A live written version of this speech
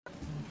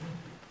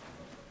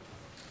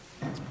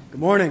Good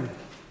morning.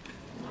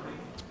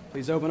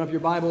 Please open up your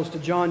Bibles to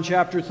John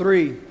chapter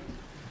 3,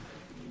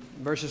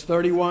 verses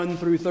 31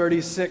 through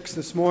 36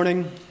 this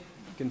morning.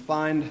 You can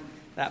find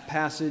that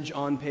passage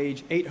on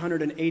page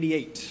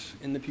 888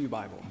 in the Pew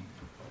Bible.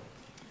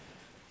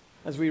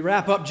 As we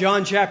wrap up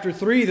John chapter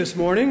 3 this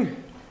morning,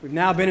 we've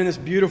now been in this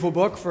beautiful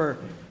book for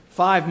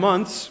 5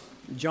 months.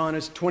 John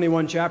is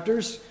 21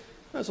 chapters.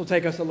 This will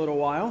take us a little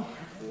while,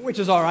 which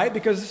is all right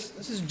because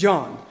this is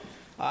John.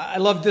 I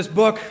love this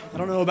book. I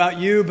don't know about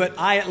you, but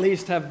I at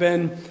least have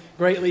been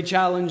greatly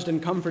challenged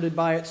and comforted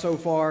by it so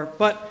far.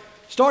 But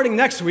starting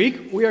next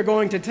week, we are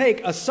going to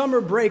take a summer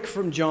break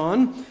from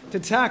John to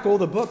tackle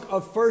the book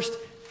of 1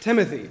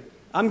 Timothy.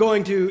 I'm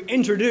going to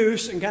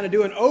introduce and kind of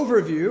do an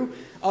overview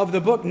of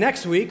the book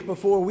next week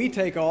before we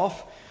take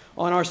off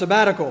on our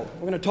sabbatical.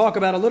 We're going to talk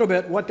about a little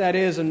bit what that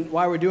is and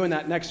why we're doing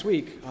that next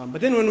week.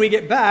 But then when we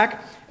get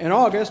back in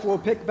August, we'll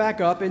pick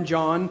back up in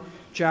John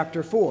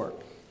chapter 4.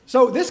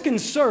 So this can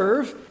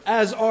serve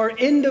as our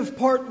end of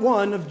part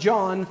 1 of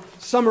John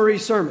summary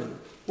sermon,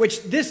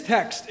 which this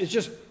text is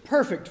just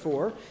perfect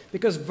for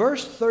because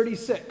verse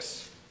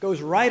 36 goes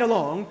right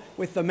along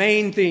with the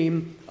main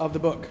theme of the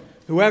book.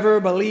 Whoever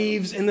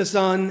believes in the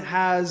Son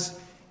has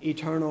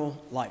eternal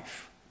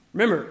life.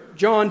 Remember,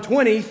 John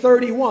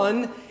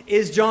 20:31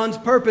 is John's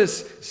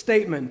purpose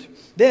statement.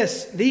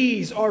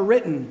 These are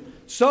written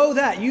so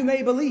that you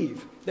may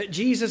believe that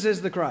Jesus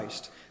is the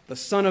Christ, the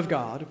Son of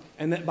God,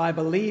 and that by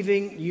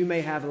believing you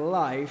may have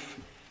life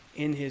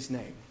in His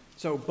name.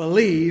 So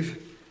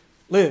believe,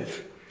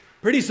 live.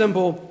 Pretty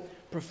simple,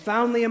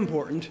 profoundly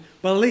important.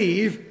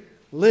 Believe,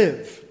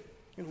 live.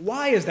 And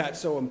why is that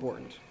so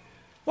important?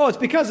 Well, it's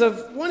because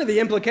of one of the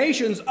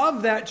implications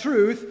of that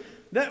truth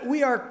that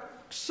we are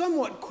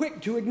somewhat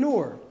quick to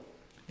ignore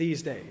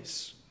these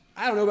days.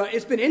 I don't know about,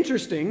 it's been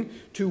interesting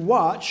to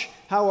watch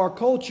how our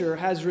culture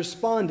has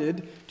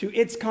responded to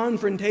its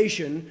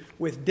confrontation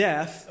with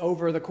death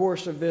over the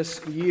course of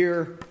this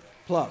year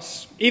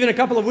plus. Even a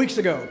couple of weeks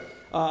ago,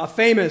 a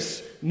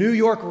famous New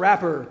York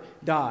rapper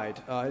died.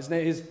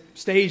 His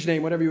stage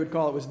name, whatever you would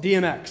call it, was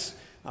DMX.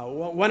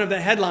 One of the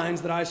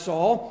headlines that I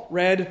saw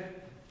read,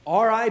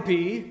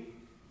 R.I.P.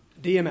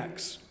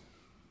 DMX. It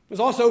was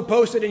also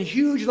posted in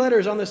huge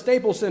letters on the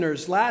Staples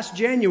Centers last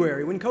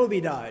January when Kobe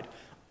died.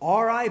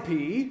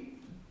 R.I.P.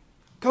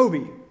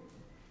 Kobe.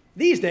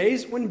 These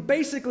days, when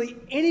basically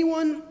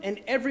anyone and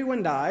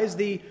everyone dies,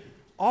 the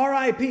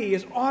R.I.P.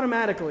 is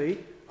automatically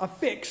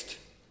affixed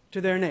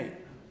to their name.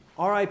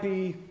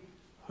 R.I.P.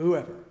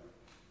 whoever.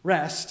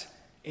 Rest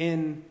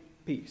in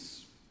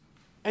peace.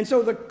 And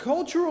so the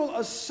cultural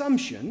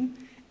assumption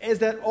is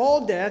that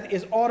all death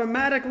is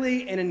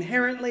automatically and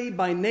inherently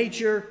by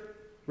nature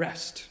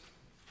rest.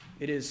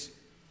 It is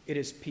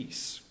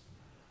peace.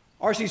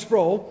 R.C.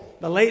 Sproul,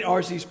 the late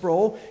R.C.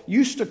 Sproul,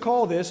 used to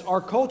call this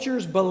our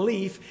culture's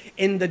belief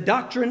in the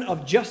doctrine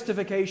of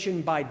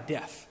justification by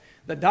death.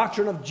 The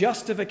doctrine of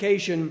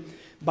justification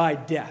by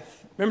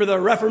death. Remember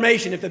the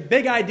Reformation, if the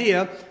big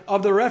idea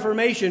of the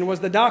Reformation was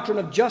the doctrine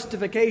of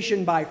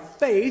justification by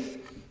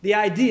faith, the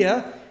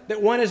idea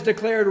that one is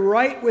declared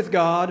right with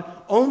God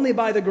only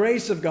by the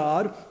grace of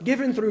God,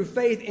 given through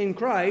faith in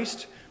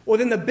Christ, well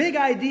then the big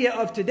idea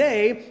of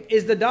today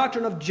is the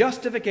doctrine of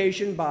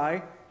justification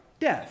by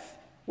death.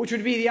 Which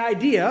would be the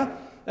idea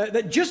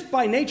that just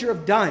by nature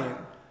of dying,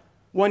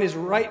 one is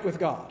right with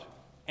God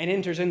and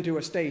enters into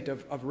a state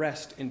of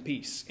rest and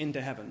peace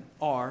into heaven.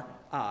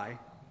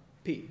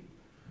 R-I-P.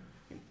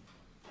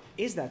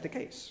 Is that the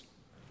case?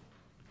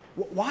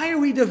 Why are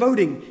we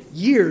devoting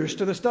years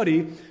to the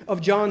study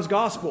of John's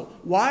gospel?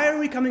 Why are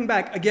we coming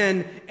back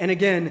again and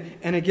again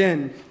and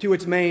again to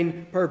its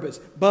main purpose?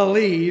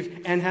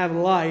 Believe and have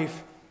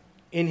life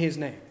in His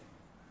name.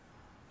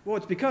 Well,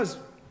 it's because,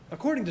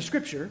 according to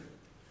Scripture,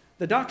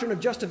 the doctrine of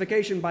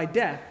justification by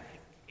death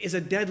is a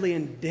deadly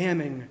and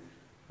damning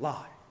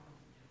lie.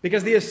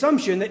 Because the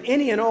assumption that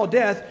any and all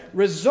death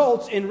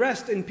results in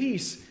rest and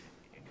peace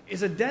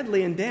is a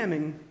deadly and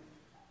damning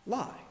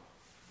lie.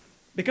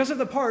 Because of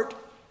the part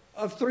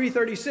of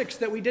 336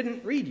 that we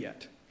didn't read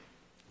yet.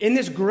 In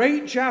this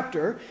great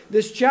chapter,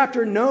 this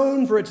chapter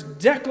known for its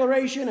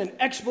declaration and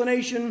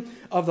explanation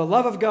of the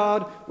love of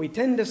God, we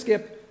tend to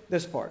skip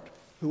this part.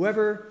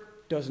 Whoever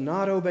does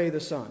not obey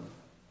the Son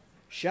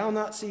shall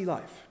not see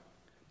life,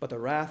 but the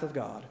wrath of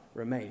God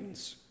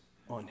remains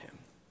on him.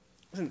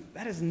 Listen,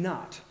 that is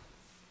not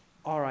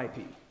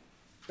R.I.P.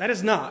 That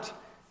is not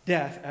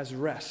death as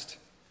rest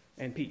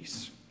and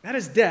peace. That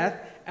is death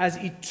as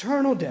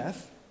eternal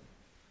death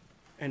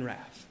and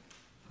wrath.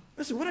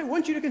 Listen, what I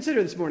want you to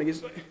consider this morning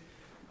is,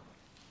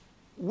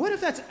 what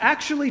if that's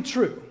actually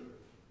true?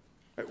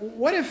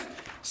 What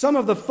if some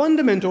of the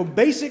fundamental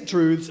basic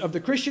truths of the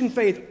Christian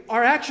faith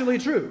are actually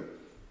true?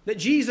 That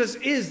Jesus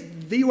is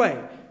the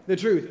way, the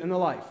truth, and the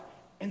life.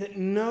 And that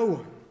no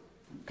one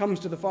comes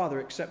to the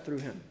Father except through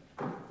Him.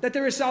 That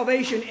there is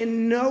salvation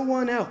in no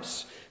one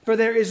else, for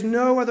there is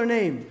no other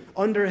name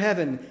under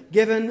heaven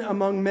given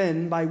among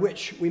men by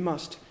which we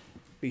must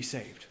be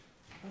saved.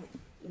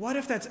 What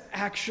if that's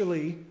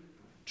actually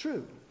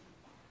true?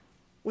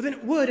 Well, then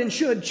it would and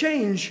should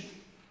change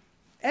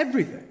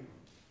Everything.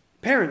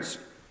 Parents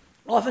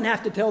often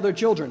have to tell their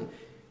children,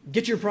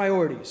 get your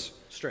priorities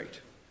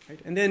straight, right?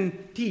 And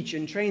then teach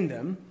and train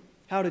them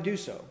how to do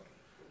so.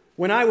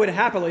 When I would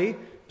happily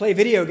play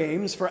video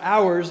games for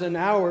hours and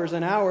hours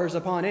and hours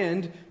upon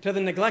end to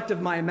the neglect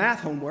of my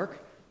math homework,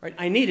 right,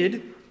 I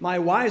needed my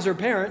wiser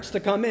parents to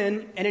come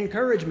in and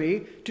encourage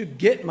me to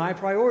get my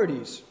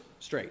priorities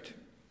straight.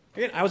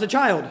 Again, I was a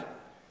child.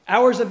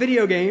 Hours of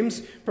video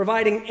games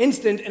providing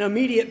instant and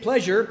immediate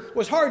pleasure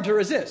was hard to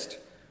resist.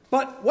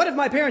 But what if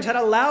my parents had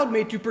allowed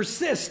me to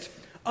persist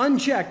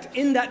unchecked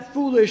in that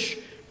foolish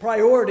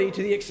priority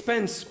to the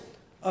expense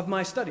of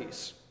my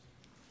studies?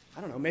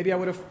 I don't know, maybe I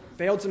would have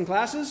failed some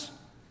classes.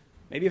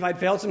 Maybe if I'd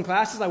failed some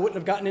classes, I wouldn't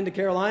have gotten into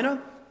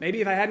Carolina. Maybe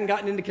if I hadn't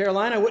gotten into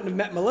Carolina, I wouldn't have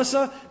met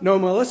Melissa, no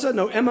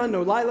Emma,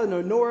 no Lila,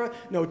 no Nora,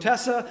 no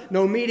Tessa,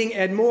 no meeting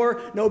Ed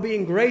Moore, no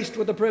being graced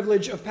with the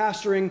privilege of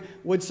pastoring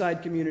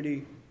Woodside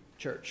Community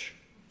Church.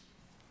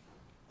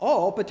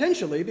 All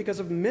potentially because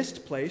of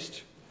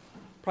misplaced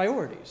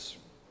priorities.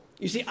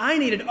 You see, I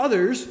needed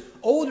others,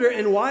 older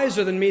and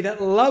wiser than me,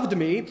 that loved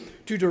me,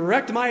 to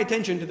direct my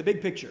attention to the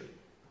big picture,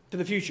 to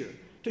the future,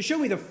 to show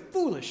me the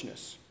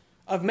foolishness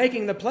of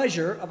making the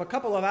pleasure of a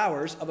couple of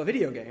hours of a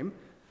video game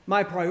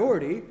my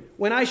priority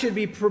when I should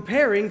be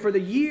preparing for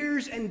the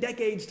years and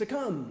decades to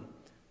come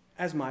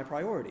as my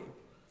priority.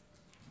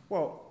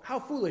 Well, how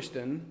foolish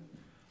then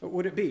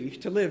would it be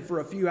to live for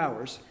a few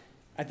hours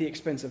at the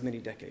expense of many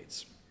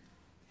decades?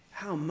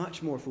 How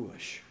much more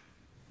foolish,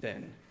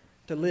 then,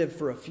 to live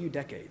for a few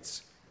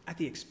decades at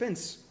the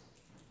expense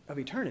of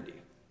eternity?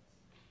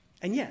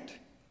 And yet,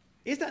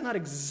 is that not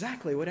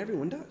exactly what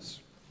everyone does?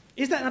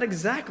 Is that not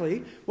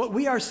exactly what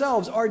we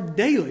ourselves are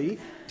daily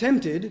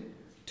tempted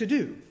to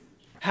do?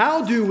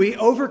 How do we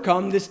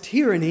overcome this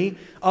tyranny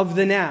of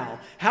the now?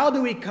 How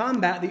do we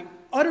combat the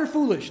utter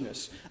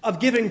foolishness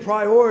of giving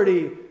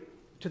priority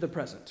to the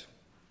present?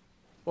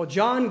 Well,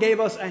 John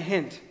gave us a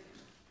hint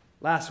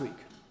last week.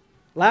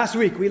 Last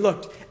week we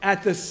looked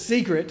at the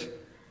secret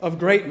of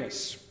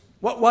greatness.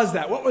 What was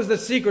that? What was the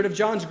secret of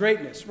John's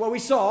greatness? Well, we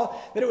saw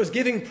that it was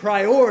giving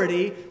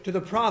priority to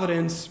the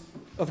providence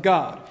of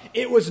God.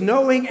 It was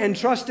knowing and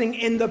trusting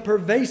in the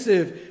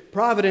pervasive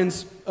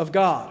providence of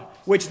God,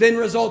 which then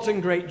results in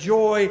great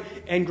joy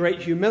and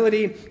great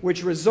humility,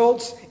 which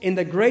results in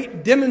the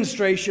great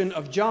demonstration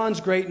of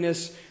John's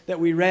greatness that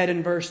we read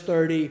in verse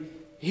 30.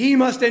 He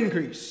must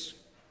increase,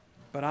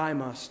 but I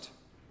must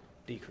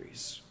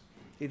decrease.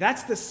 See,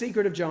 that's the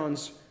secret of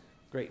John's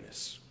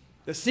greatness.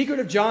 The secret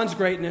of John's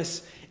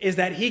greatness is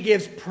that he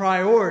gives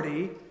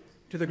priority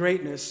to the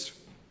greatness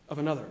of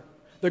another.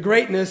 The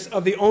greatness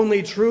of the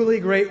only truly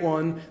great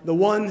one, the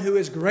one who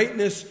is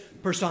greatness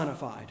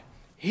personified.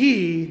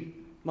 He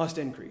must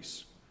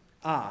increase.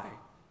 I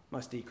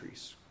must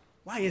decrease.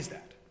 Why is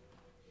that?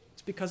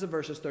 It's because of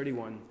verses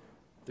 31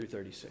 through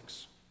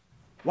 36.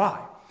 Why?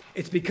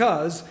 It's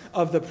because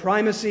of the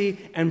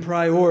primacy and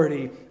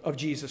priority of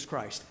Jesus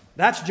Christ.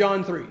 That's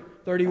John 3,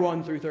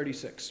 31 through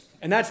 36.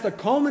 And that's the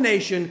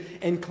culmination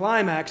and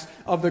climax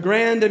of the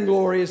grand and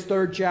glorious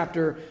third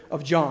chapter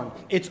of John.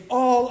 It's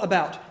all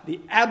about the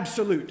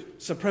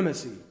absolute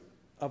supremacy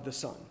of the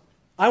Son.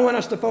 I want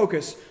us to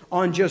focus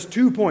on just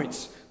 2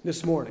 points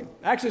this morning.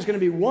 Actually, it's going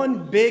to be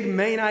one big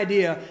main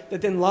idea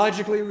that then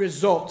logically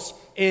results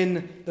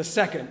in the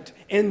second,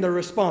 in the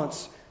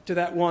response to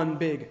that one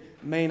big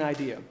main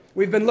idea.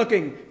 We've been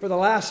looking for the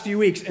last few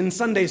weeks in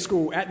Sunday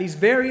school at these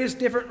various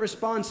different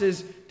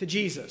responses to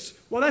Jesus.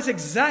 Well, that's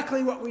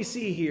exactly what we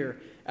see here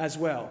as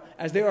well,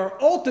 as there are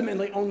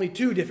ultimately only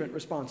 2 different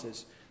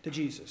responses to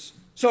Jesus.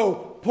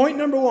 So, point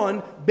number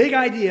 1, big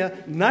idea,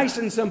 nice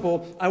and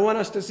simple. I want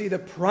us to see the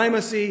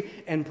primacy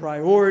and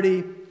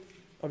priority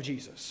of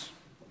Jesus.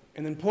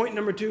 And then point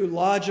number 2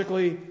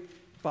 logically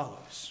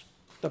follows.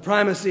 The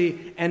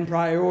primacy and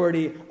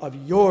priority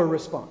of your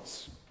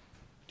response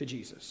to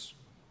Jesus.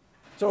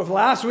 So if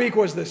last week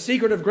was the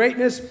secret of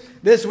greatness,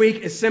 this week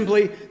is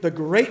simply the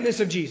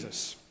greatness of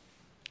Jesus,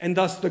 and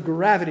thus the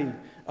gravity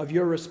of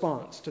your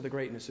response to the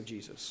greatness of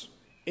Jesus.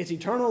 It's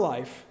eternal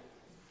life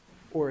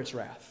or it's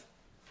wrath.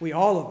 We,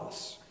 all of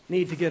us,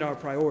 need to get our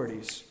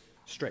priorities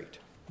straight.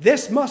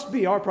 This must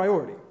be our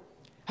priority.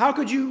 How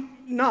could you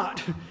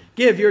not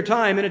give your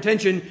time and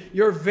attention,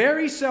 your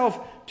very self,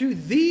 to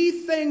the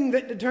thing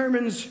that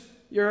determines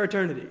your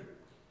eternity?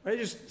 It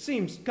just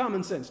seems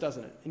common sense,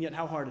 doesn't it? And yet,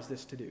 how hard is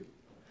this to do?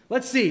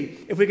 Let's see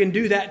if we can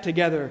do that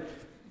together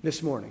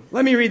this morning.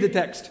 Let me read the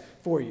text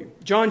for you.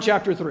 John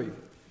chapter 3. I'm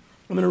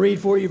going to read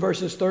for you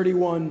verses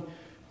 31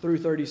 through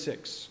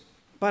 36.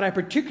 But I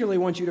particularly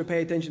want you to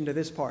pay attention to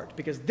this part,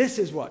 because this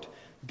is what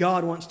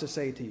God wants to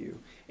say to you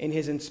in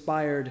his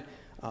inspired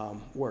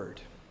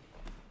word.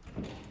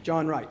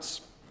 John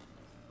writes,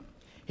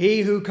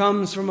 "He who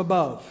comes from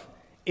above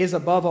is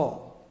above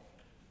all.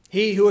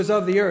 He who is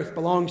of the earth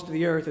belongs to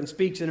the earth and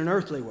speaks in an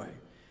earthly way.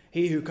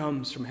 He who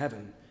comes from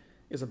heaven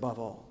is above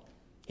all.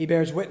 He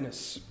bears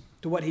witness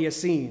to what he has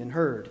seen and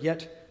heard,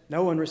 yet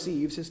no one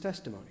receives his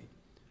testimony.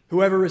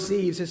 Whoever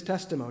receives his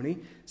testimony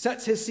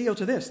sets his seal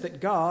to this,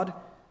 that God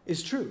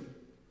is true.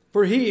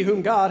 For he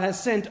whom God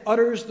has sent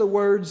utters the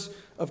words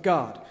of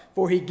God,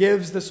 for he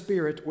gives the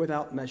Spirit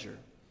without measure.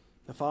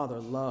 The Father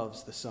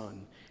loves the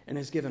Son and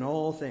has given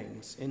all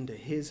things into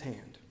his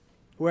hand.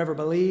 Whoever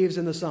believes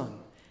in the Son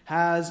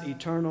has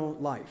eternal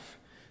life.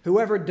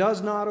 Whoever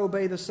does not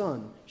obey the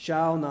Son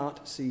shall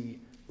not see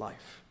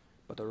life,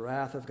 but the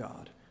wrath of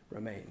God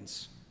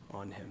remains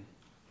on him.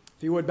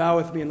 If you would bow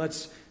with me, and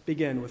let's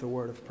begin with a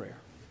word of prayer.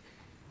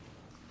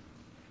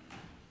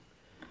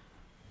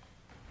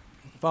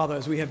 Father,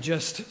 as we have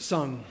just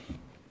sung,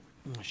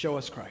 show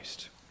us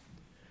Christ.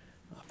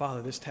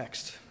 Father, this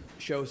text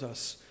shows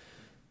us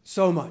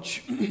so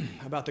much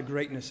about the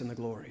greatness and the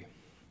glory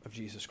of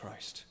Jesus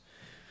Christ.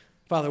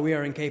 Father, we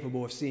are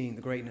incapable of seeing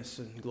the greatness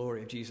and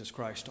glory of Jesus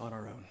Christ on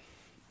our own.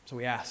 So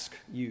we ask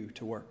you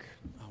to work.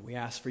 We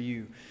ask for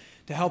you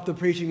to help the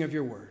preaching of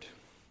your word,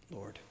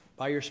 Lord.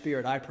 By your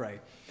Spirit, I pray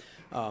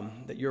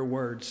that your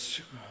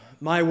words,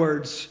 my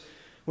words,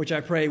 which I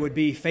pray would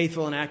be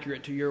faithful and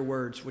accurate to your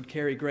words, would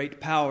carry great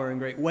power and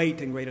great weight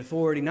and great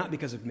authority, not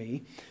because of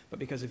me, but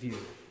because of you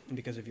and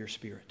because of your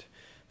Spirit.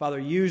 Father,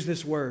 use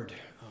this word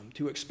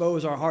to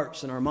expose our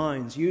hearts and our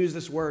minds. Use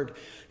this word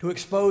to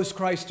expose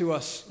Christ to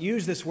us.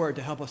 Use this word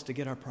to help us to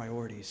get our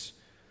priorities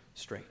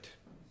straight.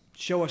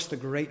 Show us the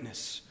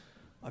greatness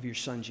of your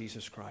Son,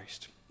 Jesus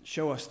Christ.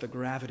 Show us the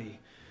gravity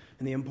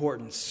and the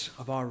importance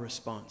of our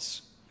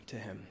response to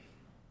him.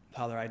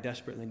 Father, I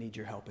desperately need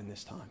your help in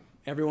this time.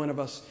 Every one of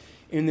us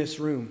in this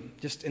room,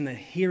 just in the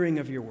hearing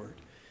of your word,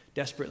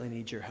 desperately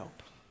needs your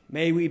help.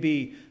 May we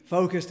be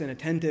focused and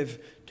attentive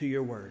to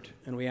your word,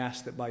 and we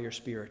ask that by your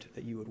Spirit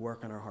that you would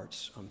work on our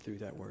hearts through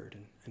that word.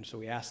 And so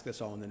we ask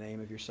this all in the name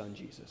of your Son,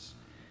 Jesus.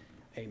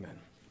 Amen.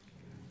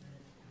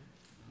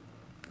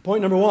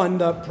 Point number one,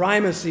 the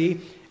primacy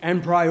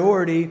and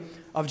priority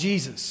of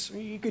Jesus.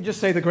 You could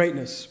just say the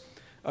greatness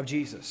of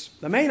Jesus.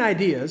 The main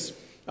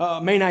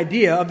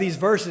idea of these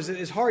verses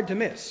is hard to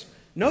miss.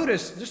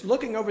 Notice, just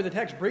looking over the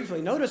text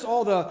briefly, notice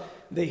all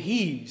the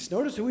he's.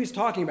 Notice who he's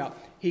talking about.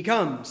 He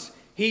comes,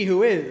 he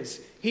who is,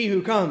 he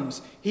who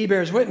comes, he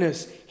bears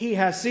witness, he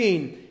has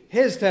seen,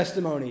 his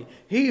testimony,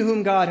 he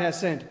whom God has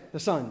sent, the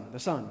Son, the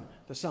Son,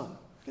 the Son.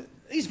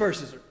 These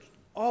verses are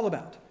all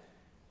about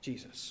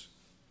Jesus.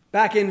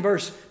 Back in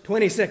verse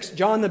 26,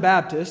 John the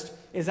Baptist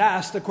is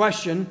asked a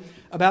question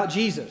about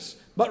Jesus.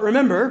 But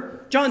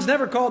remember, John's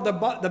never called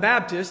the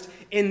Baptist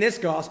in this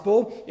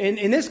gospel.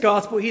 In this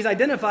gospel, he's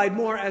identified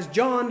more as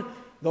John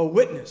the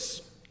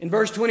Witness. In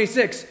verse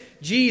 26,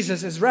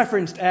 Jesus is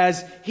referenced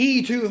as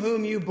he to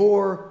whom you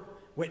bore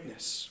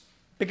witness.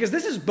 Because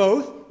this is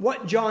both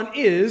what John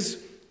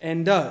is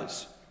and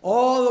does.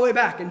 All the way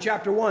back in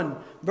chapter 1,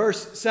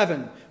 verse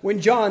 7,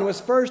 when John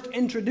was first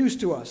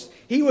introduced to us,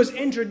 he was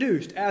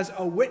introduced as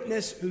a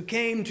witness who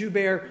came to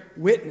bear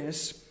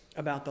witness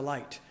about the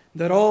light,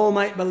 that all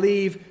might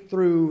believe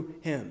through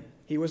him.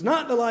 He was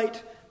not the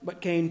light, but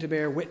came to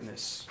bear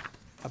witness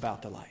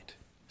about the light.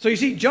 So you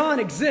see, John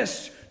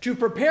exists to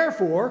prepare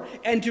for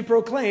and to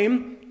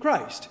proclaim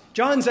Christ.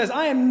 John says,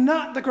 I am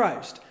not the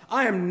Christ.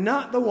 I am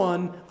not the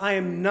one. I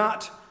am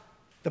not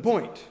the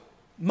point.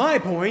 My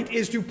point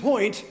is to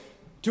point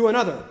to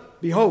another.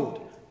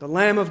 Behold, the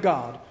Lamb of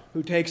God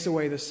who takes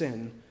away the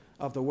sin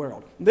of the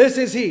world. This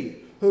is he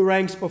who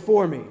ranks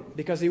before me,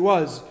 because he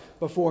was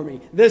before me.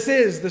 This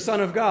is the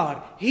Son of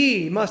God.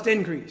 He must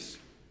increase,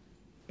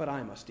 but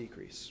I must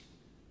decrease.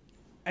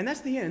 And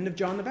that's the end of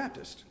John the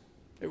Baptist.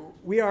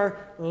 We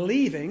are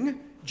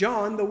leaving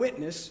John the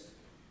Witness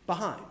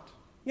behind.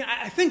 Yeah,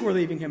 I think we're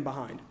leaving him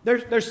behind.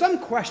 There's some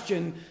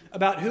question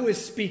about who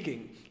is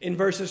speaking in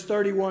verses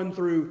 31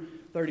 through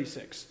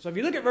 36. So if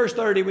you look at verse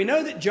 30, we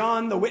know that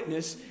John the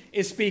Witness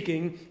is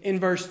speaking in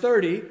verse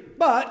 30,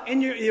 but in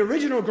the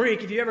original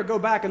Greek, if you ever go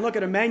back and look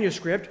at a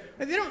manuscript,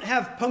 they don't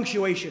have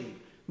punctuation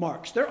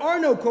marks. There are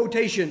no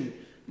quotation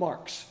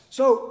marks.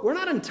 So we're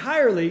not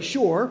entirely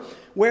sure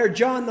where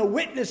John the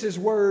Witness's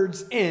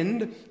words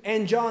end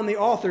and John the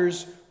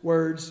author's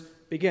words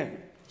begin.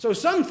 So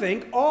some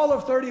think all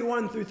of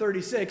 31 through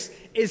 36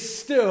 is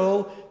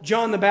still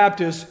John the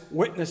Baptist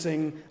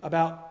witnessing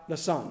about the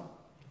Son.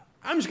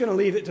 I'm just going to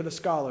leave it to the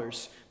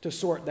scholars to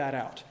sort that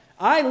out.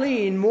 I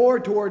lean more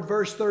toward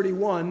verse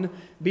 31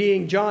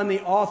 being John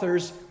the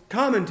author's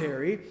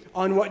commentary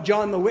on what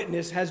John the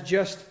Witness has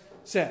just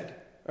said.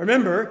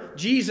 Remember,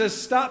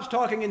 Jesus stops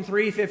talking in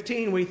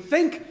 3:15, we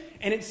think,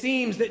 and it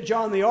seems that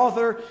John the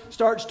author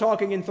starts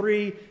talking in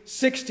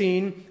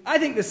 3:16. I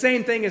think the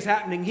same thing is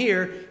happening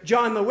here.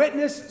 John the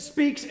Witness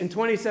speaks in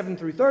 27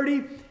 through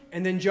 30,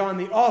 and then John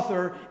the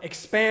author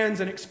expands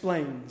and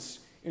explains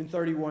in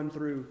 31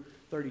 through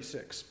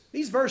 36.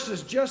 These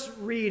verses just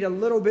read a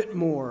little bit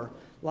more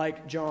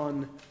like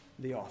John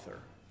the author.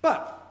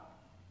 But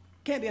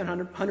can't be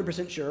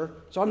 100% sure,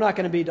 so I'm not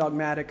going to be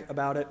dogmatic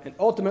about it, and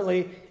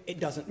ultimately, it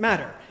doesn't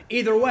matter.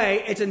 Either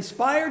way, it's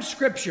inspired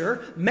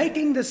Scripture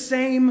making the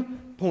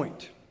same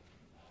point.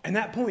 And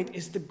that point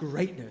is the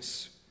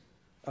greatness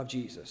of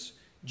Jesus.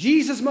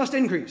 Jesus must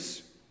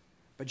increase,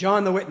 but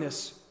John the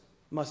Witness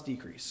must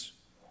decrease.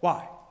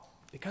 Why?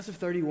 Because of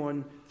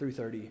 31 through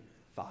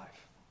 35.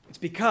 It's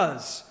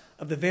because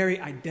of the very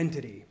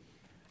identity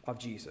of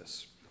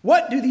Jesus.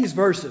 What do these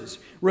verses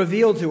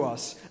reveal to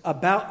us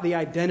about the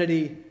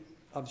identity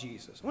of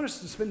Jesus? I want us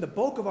to spend the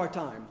bulk of our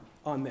time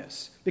on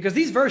this, because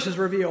these verses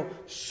reveal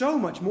so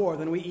much more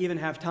than we even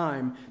have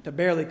time to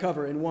barely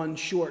cover in one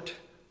short,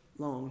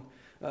 long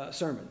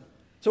sermon.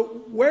 So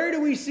where do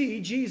we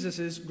see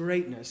Jesus'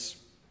 greatness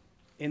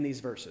in these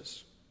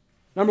verses?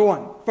 Number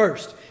one,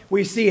 first,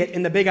 we see it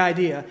in the big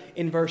idea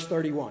in verse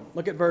 31.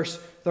 Look at verse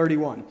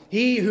 31.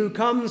 He who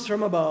comes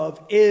from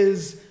above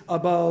is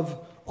above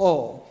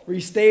all.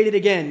 Restated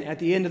again at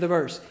the end of the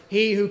verse.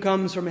 He who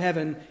comes from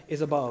heaven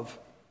is above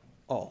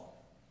all.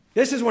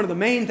 This is one of the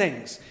main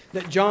things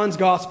that John's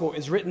gospel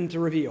is written to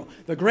reveal.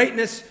 The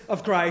greatness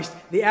of Christ,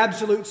 the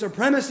absolute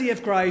supremacy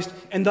of Christ,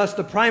 and thus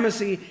the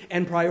primacy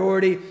and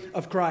priority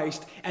of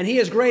Christ. And he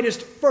is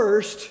greatest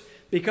first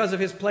because of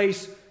his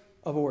place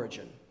of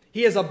origin.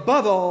 He is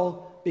above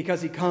all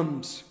because he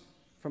comes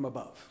from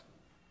above.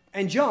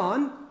 And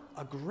John,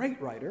 a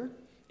great writer,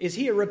 is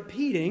here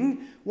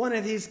repeating one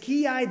of his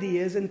key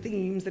ideas and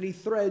themes that he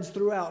threads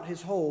throughout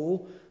his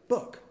whole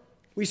book.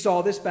 We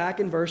saw this back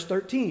in verse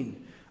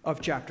 13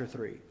 of chapter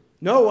 3.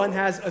 No one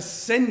has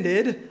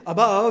ascended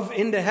above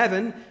into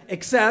heaven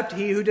except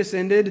he who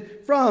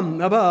descended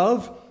from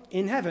above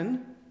in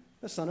heaven,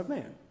 the Son of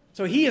Man.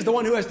 So he is the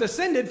one who has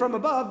descended from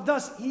above,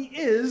 thus he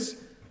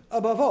is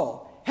above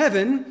all.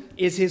 Heaven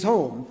is his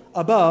home,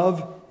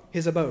 above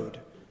his abode.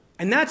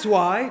 And that's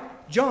why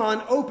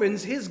John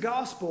opens his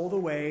gospel the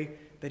way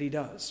that he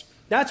does.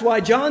 That's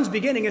why John's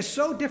beginning is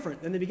so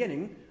different than the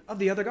beginning of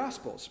the other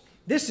gospels.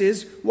 This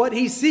is what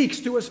he seeks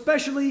to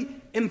especially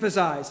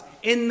emphasize.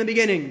 In the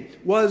beginning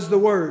was the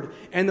Word,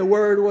 and the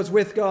Word was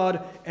with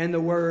God, and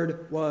the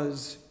Word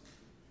was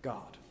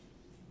God.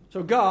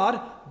 So God,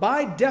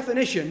 by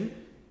definition,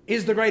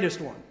 is the greatest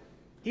one.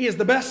 He is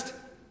the best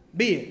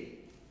being.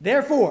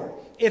 Therefore,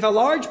 if a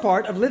large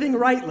part of living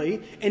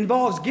rightly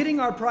involves getting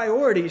our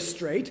priorities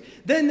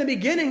straight, then the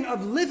beginning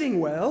of living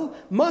well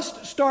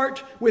must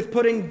start with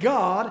putting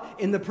God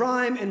in the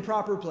prime and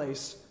proper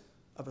place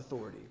of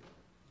authority.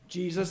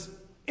 Jesus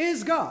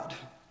is God,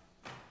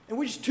 and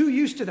we're just too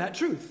used to that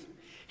truth.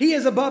 He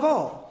is above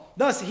all.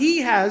 Thus, he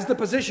has the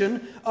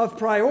position of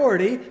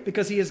priority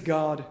because he is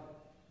God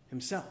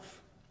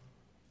himself.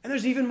 And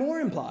there's even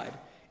more implied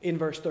in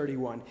verse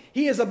 31.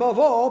 He is above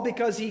all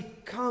because he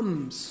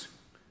comes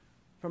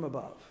from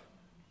above.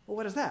 Well,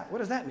 what is that? What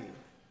does that mean?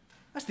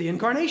 That's the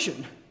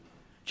incarnation.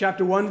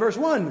 Chapter 1, verse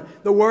 1,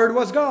 the Word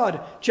was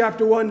God.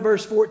 Chapter 1,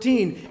 verse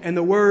 14, and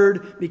the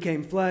Word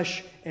became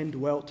flesh and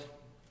dwelt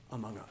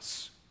among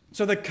us.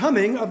 So the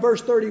coming of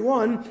verse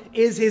 31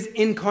 is his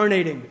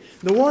incarnating.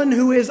 The one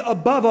who is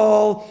above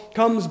all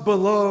comes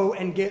below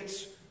and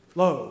gets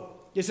low.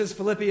 This is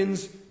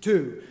Philippians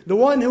 2. The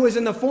one who is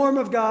in the form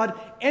of God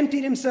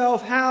emptied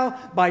himself, how?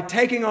 By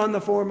taking on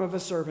the form of a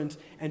servant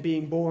and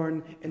being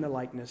born in the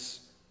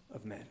likeness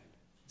of men.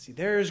 See,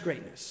 there's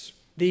greatness.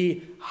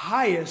 The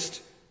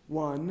highest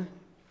one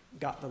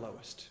got the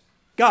lowest.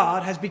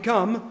 God has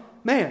become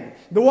man.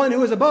 The one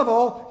who is above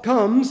all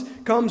comes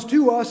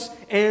to us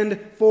and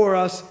for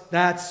us.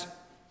 That's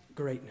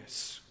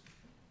greatness.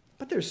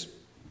 But there's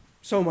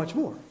so much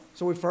more.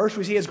 So first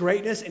we see his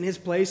greatness in his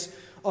place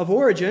of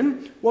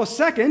origin. Well,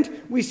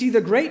 second, we see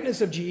the greatness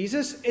of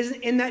Jesus is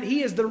in that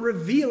he is the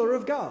revealer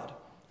of God.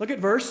 Look at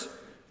verse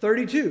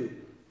 32.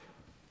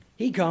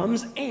 He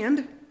comes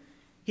and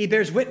he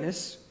bears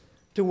witness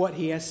to what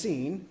he has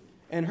seen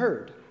and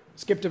heard.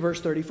 Skip to verse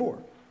 34.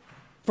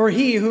 For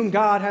he whom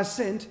God has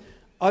sent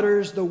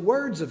utters the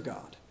words of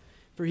God,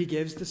 for he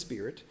gives the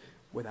Spirit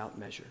without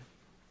measure.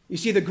 You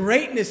see, the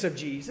greatness of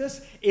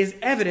Jesus is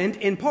evident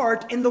in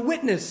part in the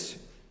witness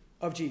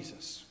of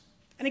Jesus.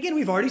 And again,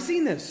 we've already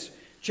seen this.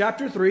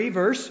 Chapter 3,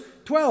 verse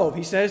 12,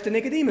 he says to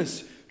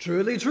Nicodemus,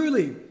 "Truly,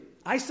 truly,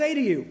 I say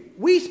to you,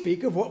 we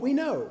speak of what we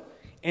know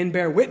and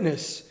bear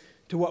witness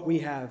to what we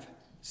have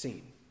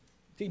seen."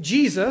 See,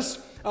 Jesus,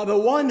 the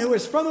one who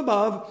is from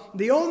above,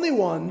 the only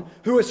one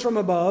who is from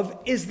above,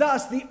 is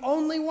thus the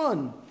only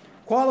one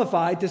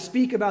qualified to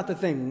speak about the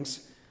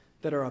things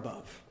that are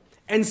above.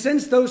 And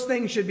since those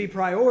things should be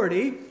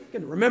priority,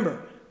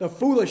 remember the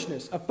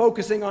foolishness of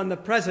focusing on the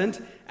present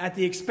at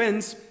the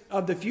expense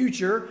of the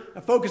future,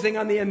 of focusing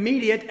on the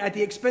immediate at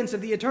the expense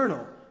of the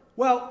eternal.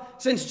 Well,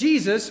 since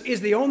Jesus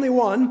is the only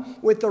one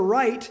with the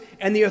right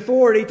and the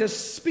authority to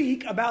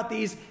speak about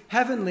these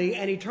heavenly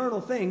and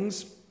eternal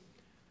things,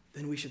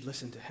 then we should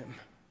listen to him.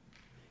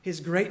 His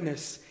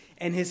greatness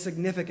and his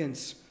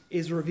significance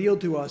is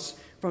revealed to us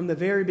from the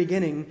very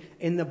beginning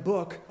in the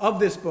book,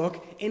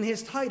 in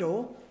his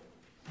title,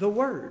 The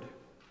Word.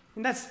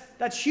 And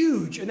that's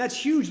huge, and that's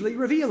hugely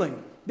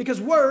revealing, because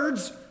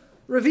words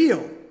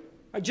reveal.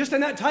 Just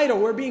in that title,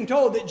 we're being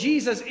told that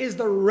Jesus is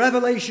the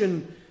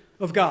revelation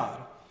of God.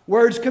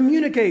 Words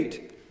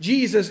communicate.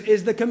 Jesus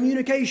is the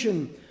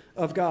communication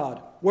of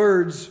God.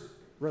 Words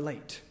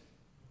relate.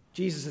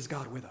 Jesus is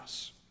God with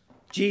us.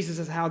 Jesus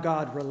is how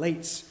God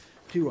relates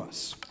to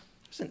us.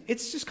 Listen,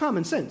 it's just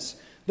common sense.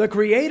 The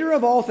creator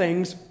of all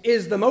things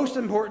is the most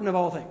important of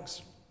all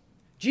things.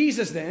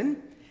 Jesus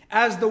then,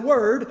 as the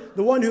Word,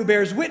 the one who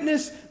bears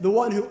witness, the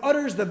one who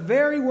utters the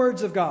very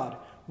words of God,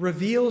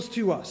 reveals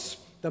to us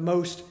the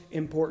most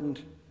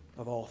important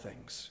of all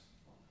things.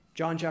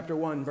 John chapter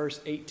 1, verse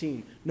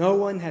 18. No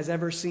one has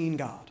ever seen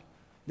God.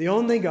 The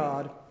only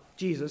God,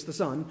 Jesus, the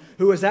Son,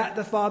 who is at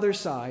the Father's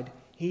side,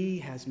 he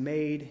has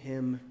made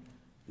him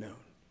known.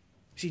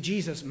 See,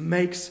 Jesus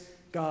makes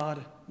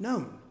God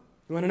known.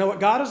 You want to know what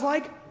God is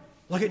like?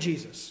 Look at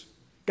Jesus.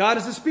 God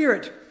is a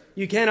spirit.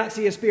 You cannot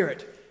see a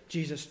spirit.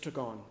 Jesus took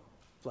on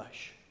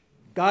flesh.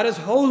 God is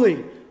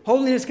holy.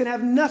 Holiness can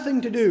have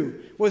nothing to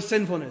do with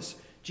sinfulness.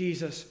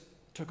 Jesus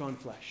took on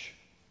flesh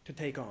to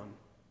take on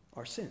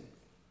our sin.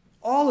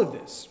 All of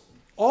this,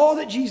 all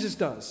that Jesus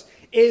does,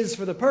 is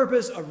for the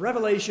purpose of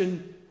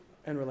revelation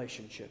and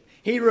relationship.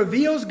 He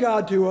reveals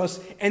God to us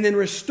and then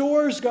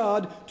restores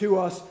God to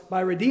us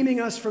by redeeming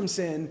us from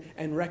sin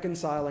and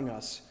reconciling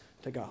us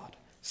to God.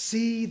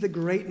 See the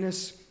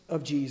greatness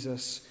of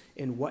Jesus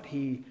in what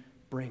he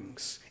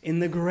brings, in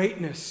the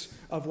greatness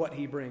of what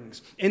he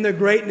brings, in the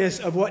greatness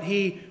of what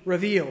he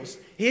reveals.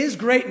 His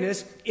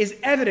greatness is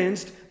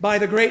evidenced by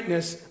the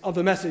greatness of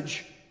the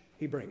message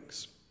he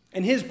brings.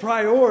 And his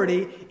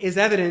priority is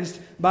evidenced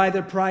by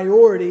the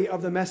priority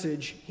of the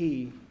message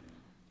he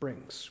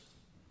brings.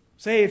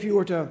 Say if you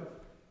were to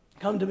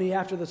come to me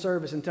after the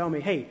service and tell me,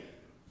 hey,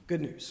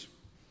 good news.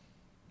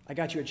 I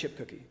got you a chip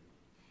cookie.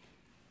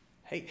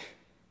 Hey,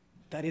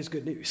 that is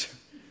good news.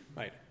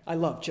 Right? I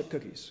love chip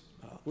cookies.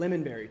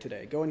 Lemonberry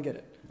today. Go and get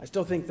it. I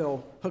still think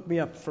they'll hook me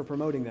up for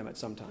promoting them at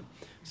some time.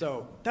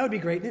 So that would be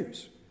great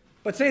news.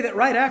 But say that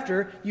right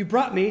after you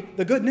brought me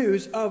the good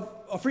news of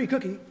a free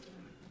cookie,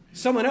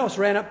 someone else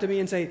ran up to me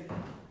and said,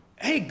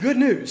 hey, good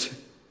news.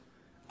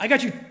 I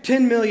got you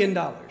 $10 million.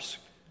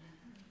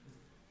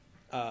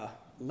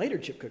 Later,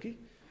 chip cookie.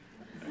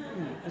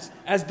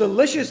 As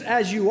delicious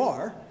as you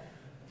are,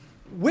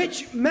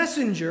 which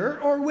messenger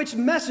or which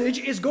message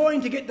is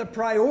going to get the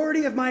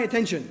priority of my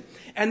attention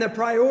and the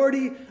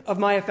priority of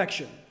my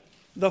affection?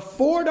 The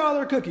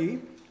 $4 cookie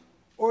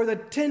or the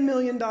 $10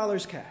 million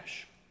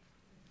cash?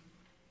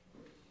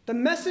 The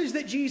message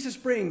that Jesus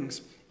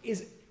brings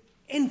is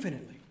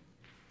infinitely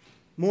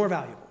more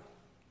valuable.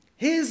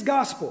 His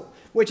gospel,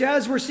 which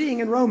as we're seeing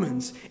in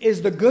Romans,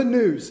 is the good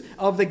news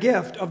of the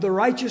gift of the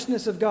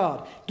righteousness of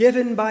God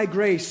given by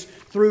grace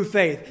through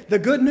faith. The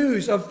good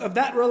news of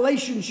that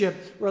relationship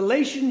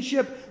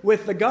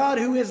with the God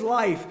who is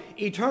life,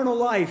 eternal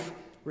life,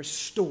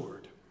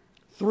 restored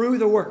through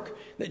the work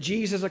that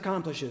Jesus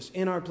accomplishes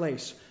in our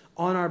place,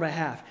 on our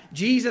behalf.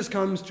 Jesus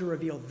comes to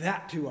reveal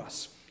that to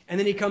us, and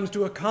then he comes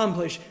to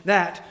accomplish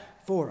that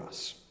for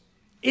us.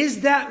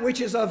 Is that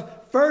which is of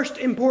first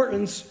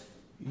importance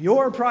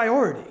your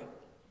priority?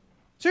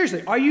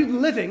 Seriously, are you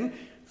living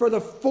for the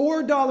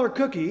 $4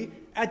 cookie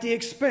at the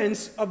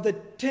expense of the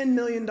 $10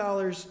 million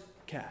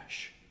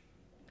cash?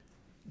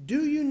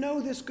 Do you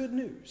know this good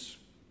news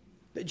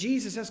that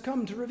Jesus has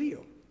come to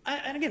reveal?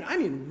 And again, I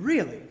mean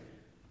really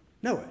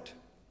know it.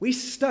 We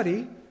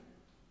study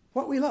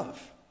what we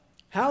love.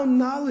 How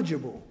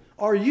knowledgeable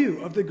are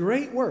you of the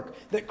great work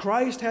that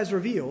Christ has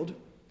revealed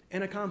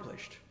and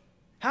accomplished?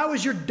 How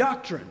is your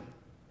doctrine?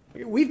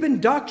 We've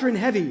been doctrine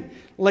heavy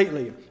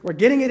lately. We're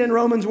getting it in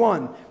Romans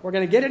 1. We're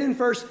going to get it in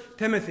 1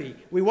 Timothy.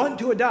 We want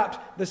to adopt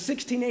the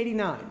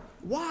 1689.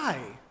 Why?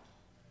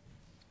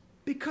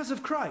 Because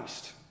of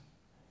Christ.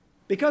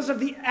 Because of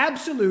the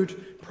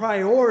absolute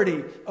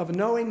priority of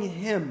knowing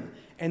him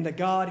and the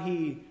God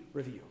he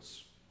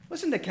reveals.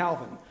 Listen to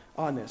Calvin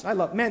on this.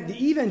 The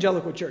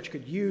evangelical church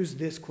could use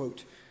this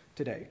quote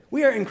today.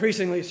 We are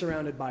increasingly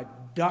surrounded by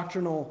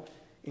doctrinal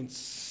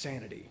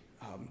insanity.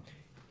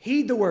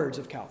 Heed the words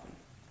of Calvin.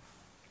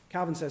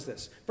 Calvin says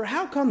this: "For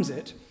how comes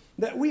it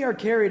that we are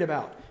carried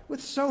about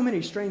with so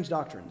many strange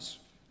doctrines?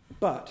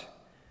 But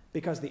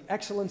because the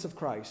excellence of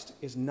Christ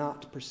is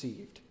not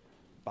perceived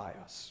by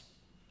us.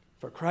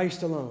 For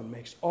Christ alone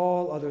makes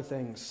all other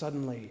things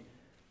suddenly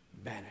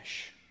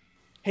vanish.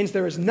 Hence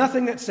there is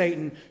nothing that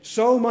Satan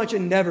so much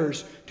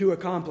endeavors to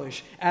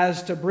accomplish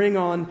as to bring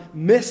on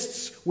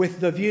mists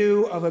with the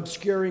view of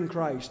obscuring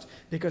Christ,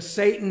 because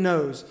Satan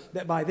knows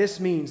that by this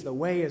means the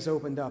way is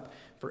opened up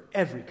for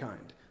every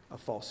kind of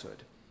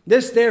falsehood.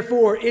 This,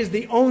 therefore, is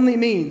the only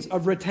means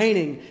of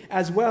retaining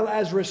as well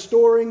as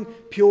restoring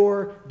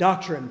pure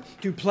doctrine,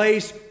 to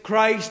place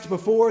Christ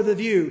before the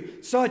view,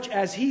 such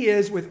as he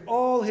is with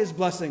all his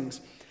blessings,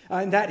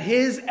 and that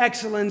his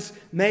excellence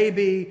may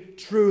be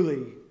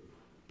truly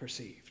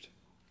perceived."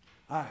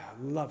 I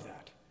love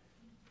that.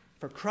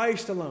 For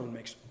Christ alone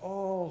makes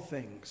all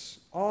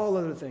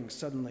other things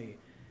suddenly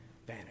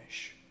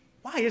vanish.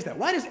 Why is that?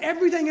 Why does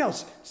everything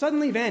else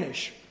suddenly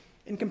vanish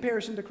in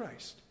comparison to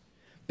Christ?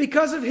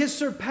 Because of his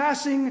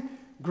surpassing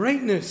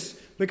greatness.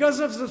 Because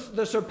of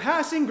the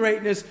surpassing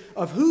greatness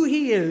of who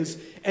he is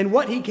and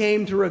what he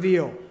came to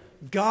reveal.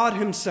 God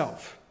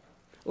himself.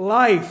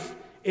 Life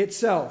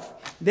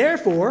itself.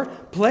 Therefore,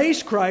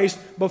 place Christ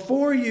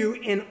before you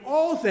in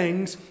all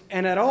things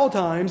and at all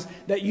times,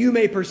 that you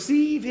may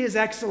perceive his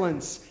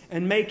excellence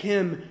and make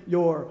him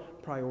your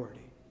priority.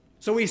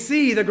 So we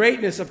see the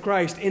greatness of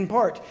Christ in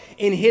part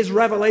in his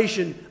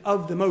revelation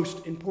of the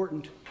most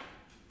important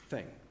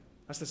thing.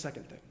 That's the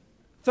second thing.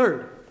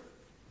 Third,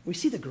 we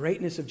see the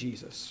greatness of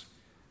Jesus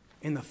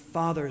in the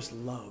Father's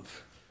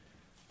love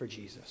for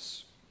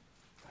Jesus.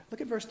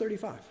 Look at verse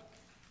 35.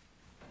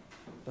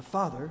 The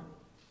Father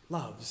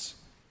loves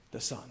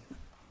the Son.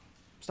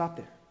 Stop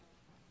there.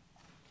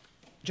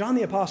 John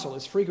the Apostle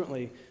is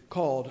frequently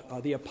called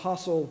the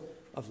Apostle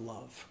of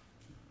Love.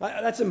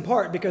 That's in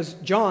part because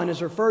John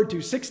is referred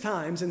to 6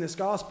 times in this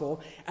gospel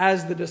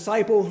as the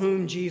disciple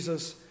whom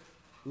Jesus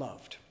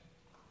loved.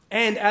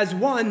 And as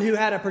one who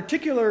had a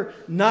particular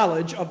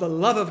knowledge of the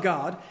love of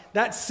God,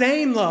 that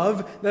same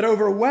love that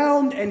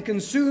overwhelmed and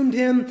consumed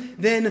him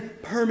then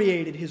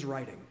permeated his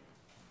writing.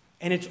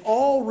 And it's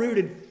all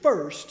rooted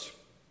first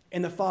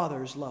in the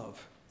Father's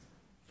love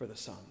for the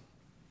Son.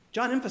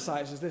 John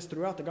emphasizes this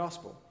throughout the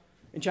gospel.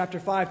 In chapter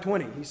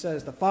 5:20, he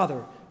says, the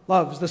Father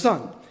loves the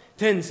Son.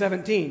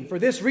 10:17, for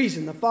this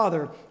reason the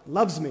Father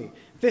loves me.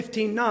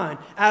 15:9,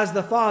 as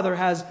the Father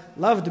has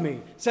loved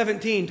me.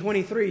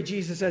 17:23,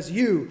 Jesus says,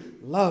 you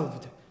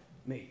loved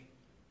me.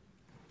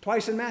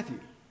 Twice in Matthew,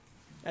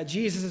 at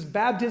Jesus'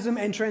 baptism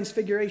and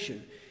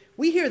transfiguration,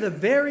 we hear the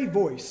very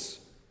voice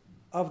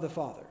of the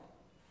Father.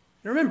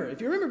 Now remember, if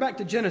you remember back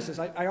to Genesis,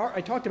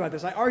 I talked about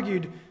this. I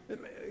argued,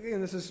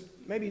 again, this is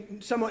maybe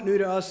somewhat new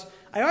to us.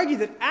 I argued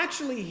that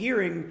actually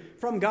hearing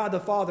from God the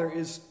Father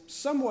is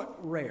somewhat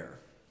rare.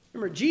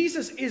 Remember,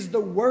 Jesus is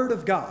the Word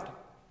of God.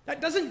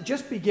 That doesn't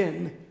just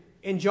begin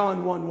in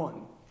John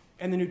 1:1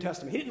 and the New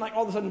Testament. He didn't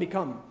all of a sudden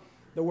become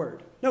the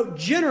Word. No,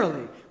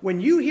 generally,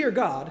 when you hear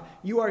God,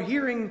 you are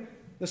hearing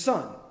the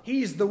Son.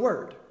 He's the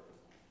Word.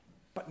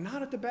 But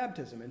not at the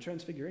baptism and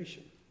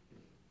transfiguration.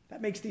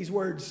 That makes these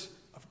words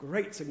of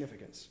great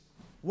significance.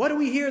 What do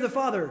we hear the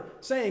Father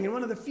saying? And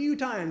one of the few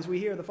times we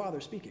hear the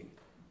Father speaking,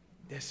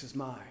 this is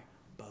my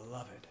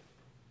beloved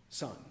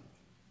Son,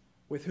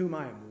 with whom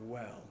I am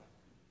well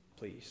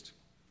pleased.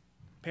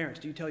 Parents,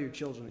 do you tell your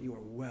children that you are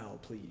well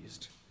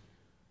pleased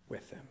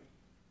with them?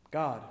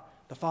 God,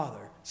 the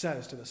Father,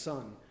 says to the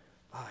Son,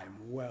 I am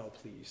well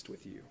pleased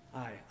with you.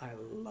 I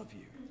love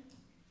you.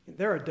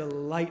 There are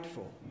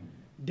delightful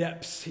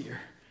depths here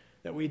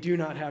that we do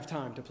not have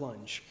time to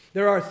plunge.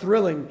 There are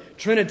thrilling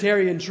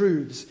Trinitarian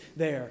truths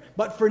there.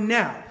 But for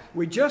now,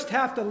 we just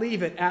have to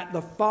leave it at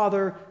the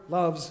Father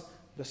loves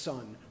the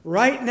Son.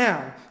 Right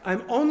now,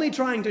 I'm only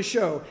trying to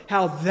show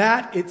how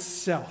that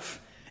itself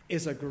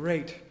is a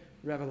great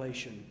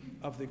revelation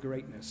of the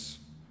greatness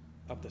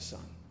of the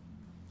Son.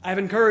 I've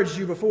encouraged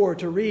you before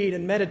to read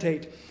and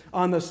meditate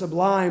on the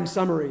sublime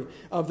summary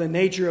of the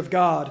nature of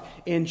God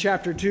in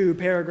chapter 2,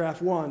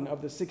 paragraph 1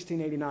 of the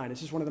 1689.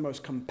 It's just one of the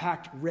most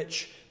compact,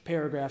 rich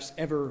paragraphs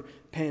ever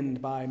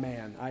penned by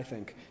man, I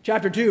think.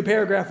 Chapter 2,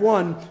 paragraph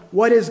 1,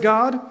 what is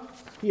God?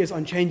 He is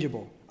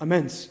unchangeable,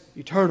 immense,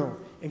 eternal,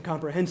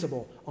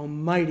 incomprehensible,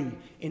 almighty,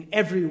 in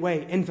every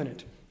way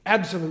infinite,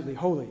 absolutely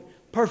holy,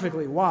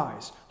 perfectly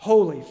wise,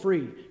 wholly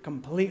free,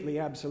 completely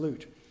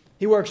absolute.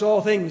 He works all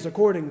things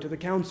according to the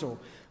counsel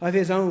of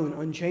his own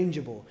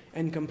unchangeable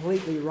and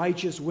completely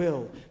righteous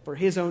will for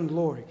his own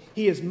glory.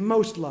 He is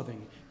most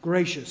loving,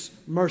 gracious,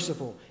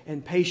 merciful,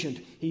 and patient.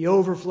 He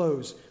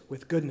overflows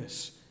with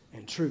goodness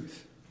and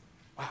truth.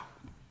 Wow.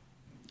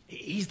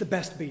 He's the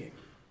best being.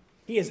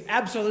 He is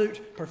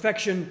absolute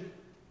perfection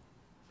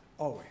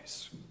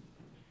always.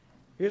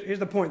 Here's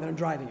the point that I'm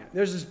driving at.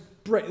 There's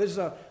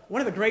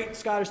one of the great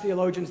Scottish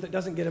theologians that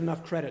doesn't get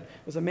enough credit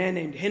was a man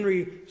named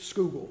Henry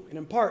Scougal. And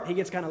in part, he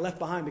gets kind of left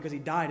behind because he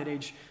died at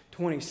age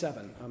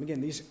 27.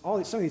 Again,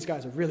 some of these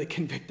guys are really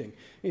convicting.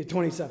 He's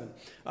 27.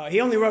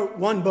 He only wrote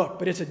one book,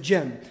 but it's a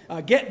gem.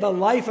 Get the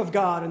Life of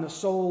God in the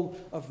Soul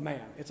of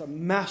Man. It's a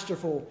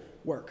masterful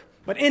work.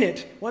 But in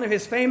it, one of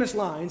his famous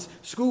lines,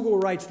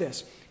 Scougal writes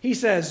this. He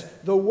says,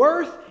 the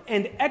worth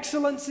and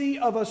excellency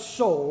of a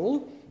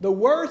soul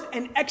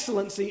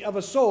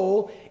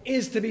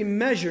is to be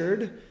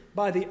measured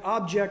by the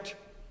object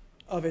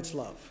of its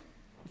love.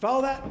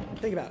 Follow that?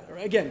 Think about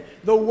it. Again,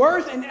 the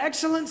worth and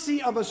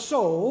excellency of a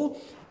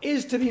soul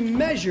is to be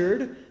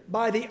measured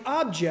by the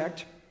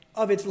object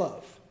of its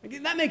love.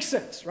 Again, that makes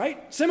sense,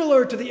 right?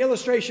 Similar to the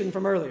illustration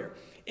from earlier.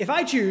 If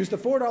I choose the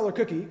 $4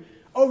 cookie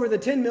over the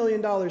 $10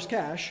 million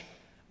cash,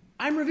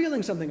 I'm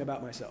revealing something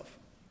about myself.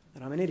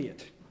 That I'm an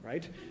idiot,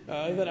 right?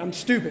 That I'm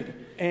stupid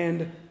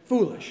and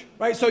foolish,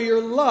 right? So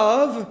your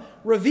love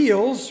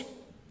reveals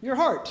your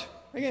heart.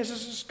 Again, it's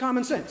just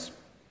common sense.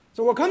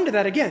 So we'll come to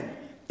that again.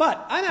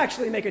 But I'm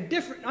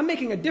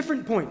making a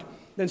different point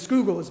than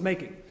Scougal is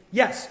making.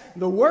 Yes,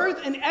 the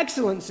worth and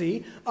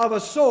excellency of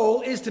a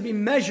soul is to be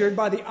measured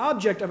by the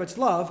object of its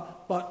love,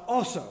 but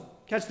also,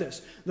 catch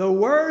this, the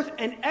worth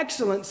and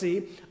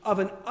excellency of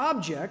an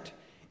object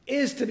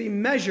is to be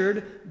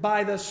measured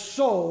by the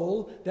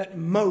soul that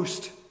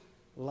most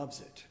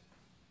loves it.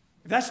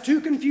 If that's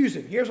too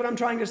confusing, here's what I'm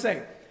trying to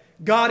say.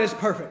 God is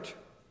perfect.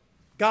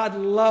 God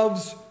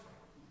loves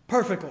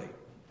perfectly.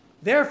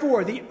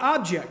 Therefore, the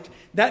object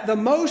that the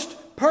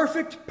most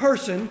perfect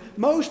person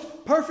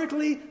most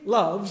perfectly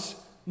loves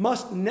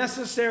must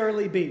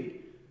necessarily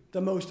be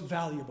the most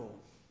valuable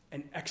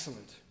and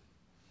excellent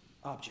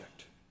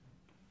object.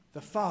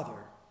 The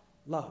Father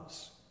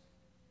loves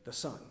the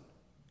Son.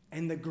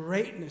 And the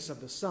greatness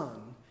of the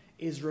Son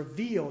is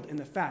revealed in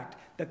the fact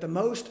that the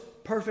most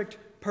perfect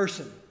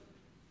person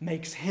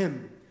makes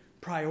him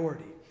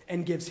priority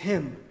and gives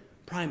him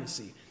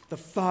primacy. The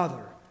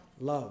Father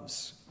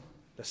loves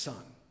the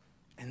Son.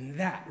 And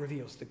that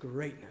reveals the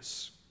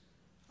greatness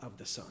of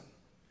the Son.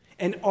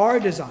 And our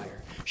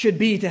desire should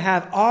be to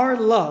have our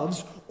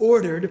loves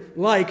ordered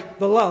like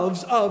the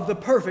loves of the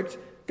perfect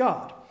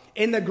God.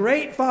 In the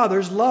great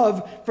Father's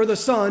love for the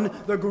Son,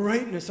 the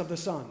greatness of the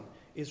Son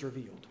is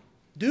revealed.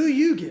 Do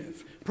you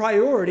give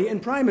priority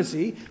and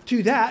primacy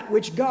to that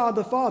which God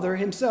the Father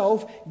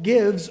himself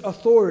gives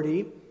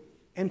authority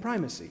and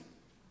primacy?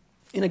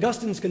 In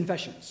Augustine's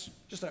Confessions,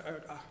 just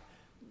a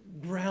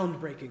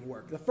groundbreaking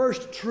work, the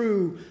first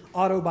true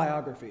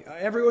autobiography.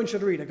 Everyone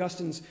should read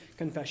Augustine's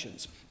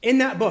Confessions. In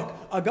that book,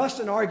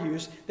 Augustine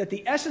argues that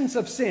the essence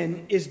of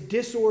sin is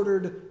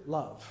disordered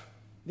love.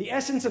 The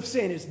essence of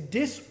sin is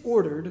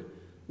disordered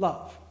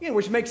love,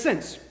 which makes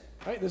sense.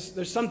 Right?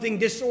 There's something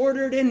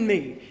disordered in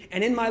me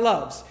and in my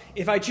loves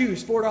if I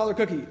choose $4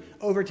 cookie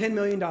over $10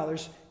 million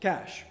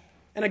cash.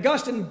 And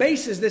Augustine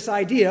bases this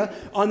idea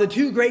on the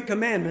two great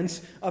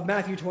commandments of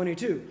Matthew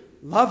 22.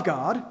 Love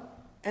God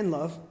and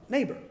love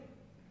neighbor.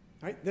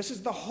 Right? This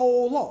is the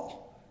whole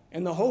law.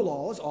 And the whole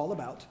law is all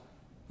about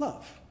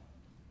love.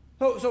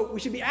 So we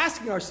should be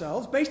asking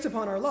ourselves, based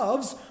upon our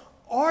loves,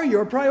 are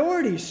your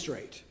priorities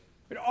straight?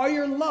 Are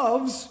your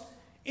loves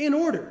in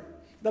order?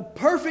 The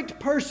perfect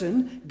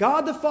person,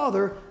 God the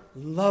Father,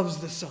 loves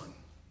the Son.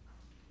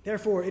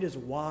 Therefore, it is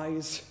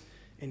wise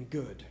and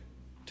good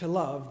to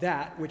love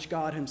that which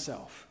God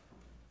himself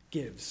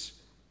gives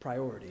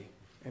priority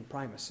and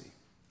primacy.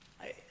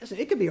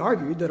 It could be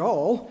argued that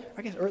all,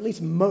 or at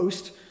least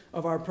most,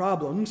 of our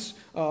problems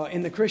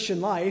in the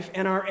Christian life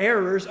and our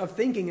errors of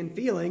thinking and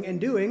feeling and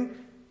doing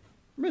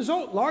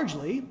result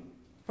largely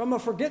from a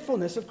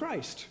forgetfulness of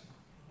Christ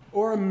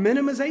or a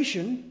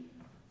minimization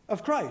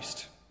of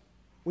Christ.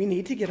 We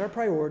need to get our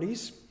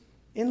priorities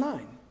in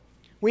line.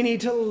 We need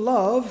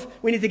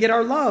to get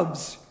our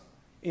loves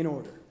in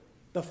order.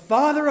 The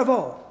Father of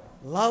all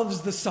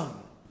loves the Son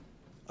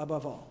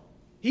above all.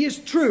 He is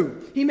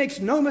true. He makes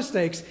no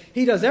mistakes.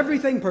 He does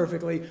everything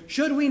perfectly.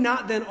 Should we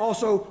not then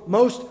also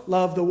most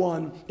love the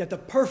one that the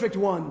perfect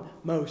one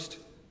most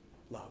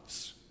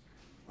loves?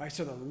 Right,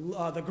 so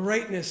the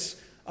greatness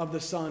of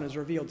the Son is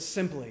revealed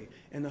simply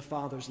in the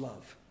Father's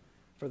love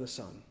for the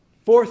Son.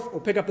 Fourth,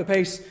 we'll pick up the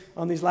pace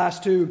on these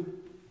last two.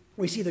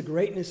 We see the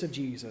greatness of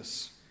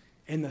Jesus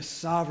and the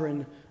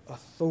sovereign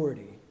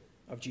authority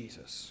of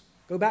Jesus.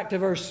 Go back to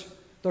verse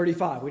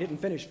 35. We didn't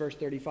finish verse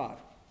 35.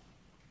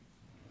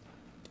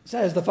 It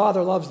says, the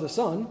Father loves the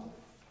Son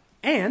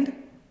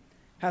and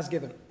has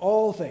given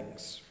all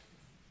things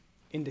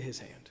into his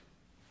hand.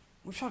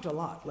 We've talked a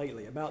lot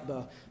lately about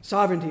the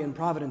sovereignty and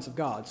providence of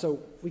God, so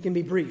we can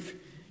be brief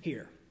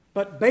here.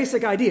 But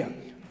basic idea,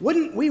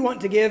 wouldn't we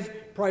want to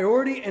give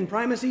priority and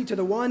primacy to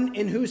the one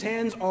in whose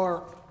hands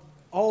are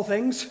all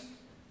things?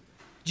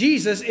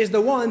 Jesus is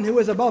the one who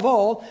is above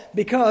all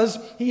because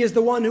he is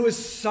the one who is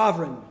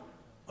sovereign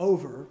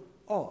over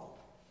all.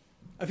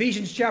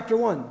 Ephesians chapter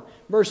 1,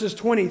 verses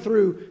 20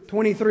 through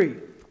 23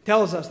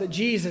 tells us that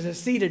Jesus is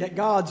seated at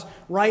God's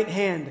right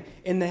hand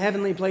in the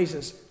heavenly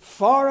places,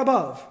 far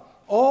above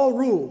all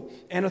rule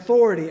and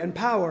authority and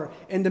power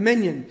and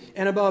dominion,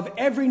 and above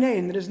every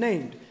name that is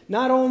named,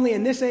 not only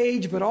in this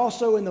age, but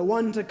also in the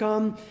one to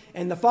come.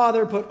 And the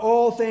Father put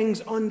all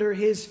things under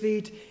his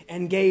feet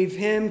and gave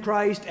him,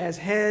 Christ, as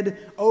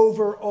head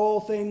over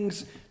all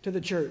things to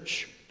the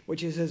church,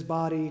 which is his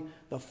body,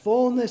 the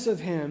fullness of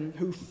him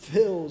who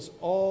fills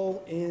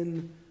all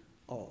in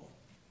all.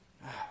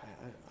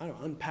 I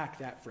don't unpack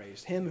that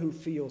phrase. Him who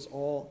fills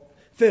all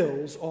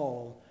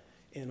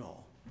in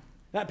all.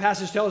 That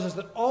passage tells us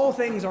that all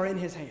things are in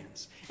his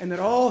hands and that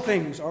all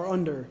things are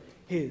under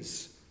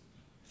his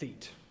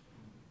feet.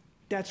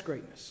 That's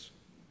greatness.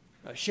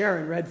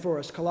 Sharon read for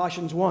us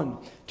Colossians 1,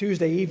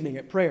 Tuesday evening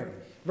at prayer.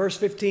 Verse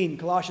 15,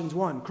 Colossians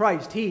 1,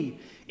 Christ, he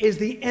is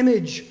the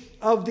image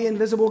of the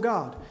invisible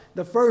God,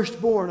 the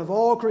firstborn of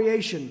all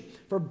creation.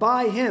 For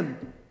by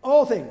him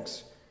all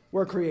things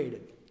were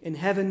created, in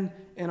heaven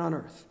and on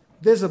earth,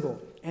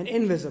 visible and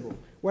invisible,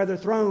 whether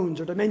thrones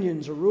or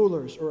dominions or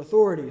rulers or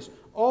authorities.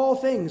 All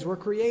things were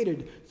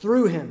created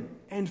through him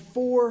and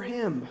for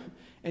him.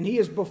 And he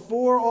is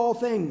before all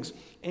things,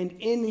 and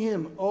in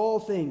him all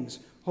things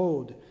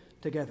hold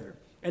together.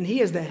 And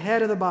he is the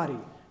head of the body,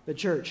 the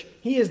church.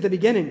 He is the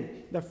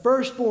beginning, the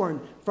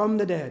firstborn from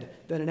the dead,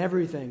 that in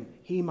everything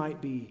he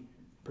might be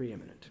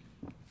preeminent.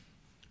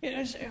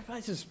 Just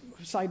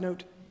a side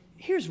note,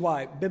 here's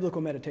why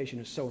biblical meditation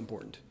is so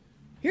important.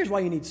 Here's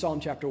why you need Psalm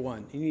chapter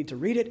 1. You need to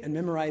read it and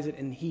memorize it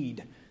and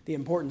heed the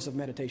importance of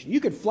meditation. You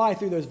could fly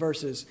through those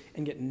verses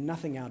and get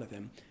nothing out of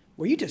them.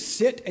 Were you to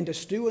sit and to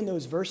stew in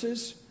those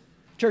verses,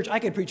 church, I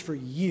could preach for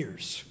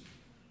years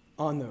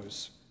on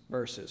those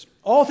verses.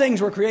 All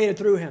things were created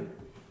through him.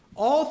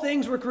 All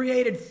things were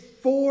created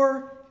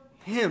for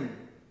him.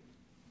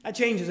 That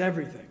changes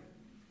everything.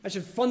 That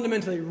should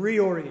fundamentally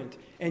reorient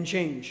and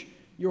change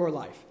your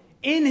life.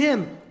 In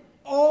him,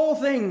 all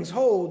things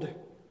hold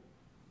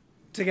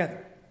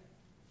together.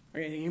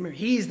 Remember,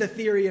 he's the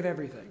theory of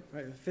everything.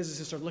 Right?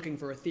 Physicists are looking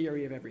for a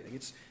theory of everything.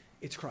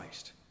 It's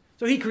Christ.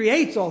 So he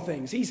creates all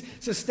things. He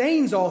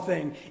sustains all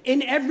things.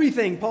 In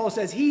everything, Paul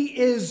says, he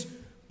is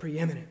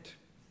preeminent.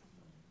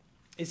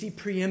 Is he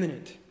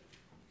preeminent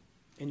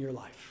in your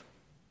life?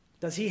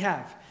 Does he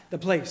have the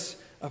place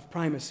of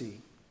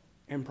primacy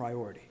and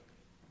priority?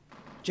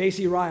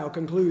 J.C. Ryle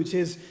concludes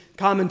his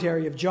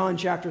commentary of John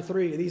chapter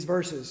 3, these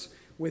verses,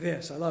 with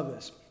this. I love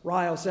this.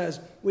 Ryle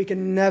says, we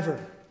can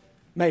never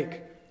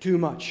make too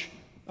much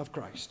of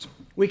Christ.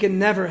 We can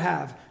never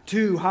have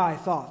too high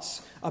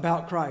thoughts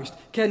about Christ,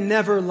 can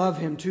never love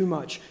him too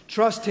much,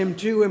 trust him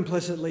too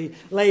implicitly,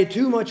 lay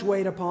too much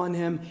weight upon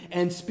him,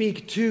 and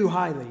speak too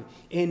highly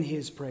in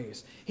his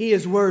praise. He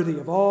is worthy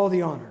of all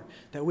the honor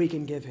that we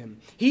can give him.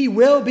 He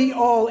will be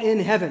all in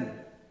heaven.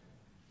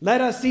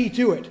 Let us see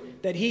to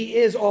it that he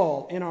is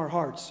all in our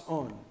hearts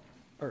on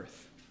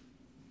earth,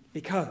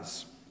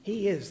 because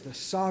he is the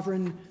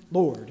sovereign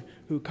Lord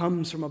who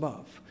comes from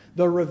above,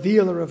 the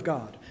revealer of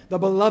God, the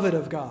beloved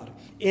of God.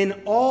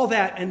 In all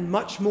that and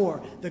much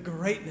more, the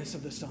greatness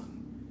of the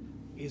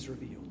Son is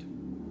revealed.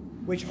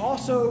 Which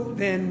also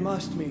then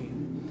must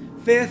mean,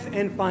 fifth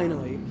and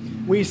finally,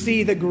 we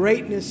see the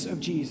greatness of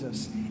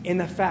Jesus in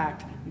the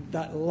fact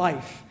that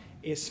life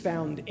is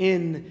found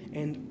in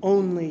and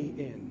only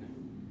in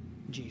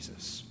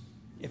Jesus.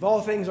 If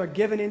all things are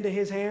given into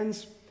his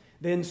hands,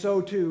 then so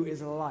too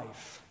is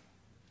life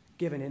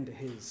given into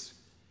his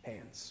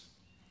hands.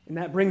 And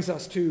that brings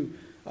us to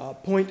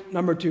point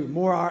number 2,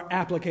 more our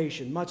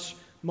application, much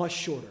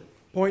shorter.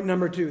 Point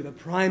number 2, the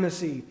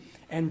primacy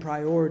and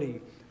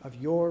priority of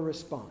your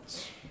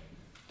response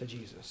to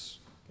Jesus.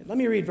 Okay, let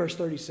me read verse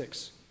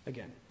 36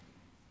 again.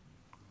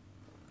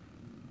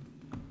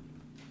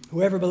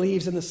 Whoever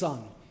believes in the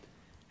Son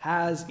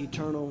has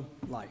eternal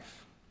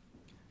life.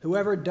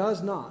 Whoever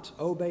does not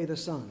obey the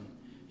Son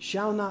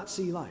shall not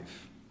see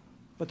life,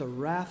 but the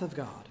wrath of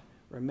God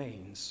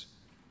remains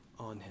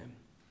on him.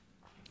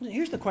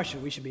 Here's the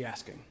question we should be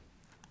asking,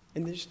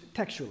 and this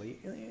textually,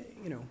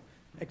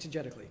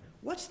 exegetically.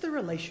 What's the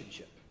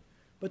relationship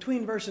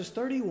between verses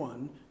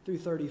 31 through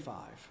 35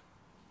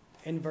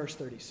 and verse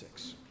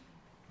 36?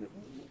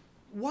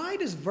 Why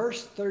does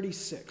verse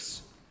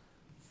 36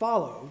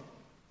 follow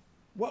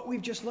what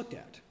we've just looked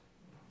at?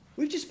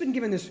 We've just been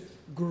given this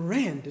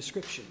grand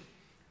description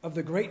of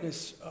the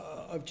greatness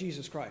of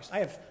Jesus Christ. I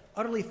have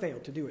utterly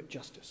failed to do it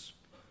justice.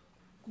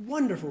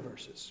 Wonderful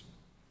verses.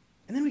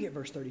 And then we get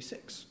verse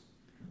 36.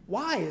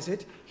 Why is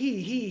it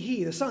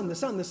he, the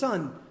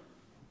Son,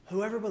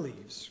 whoever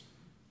believes,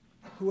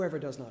 whoever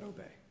does not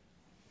obey?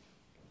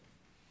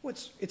 Well,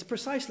 it's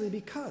precisely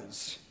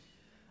because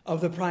of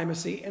the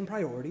primacy and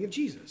priority of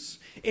Jesus.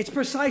 It's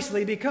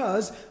precisely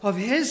because of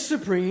his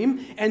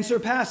supreme and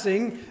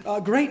surpassing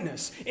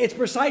greatness. It's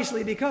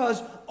precisely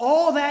because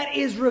all that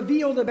is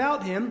revealed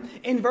about him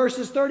in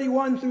verses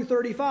 31 through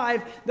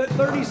 35 that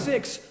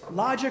 36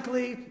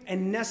 logically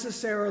and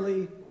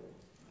necessarily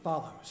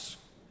follows.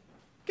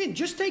 Again,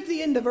 just take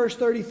the end of verse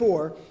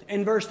 34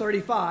 and verse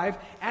 35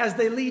 as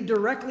they lead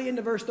directly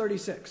into verse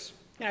 36.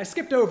 And I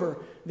skipped over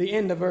the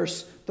end of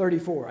verse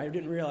 34. I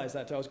didn't realize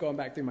that until I was going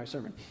back through my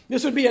sermon.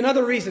 This would be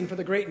another reason for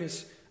the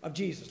greatness of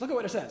Jesus. Look at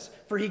what it says.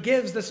 For he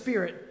gives the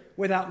Spirit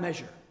without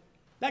measure.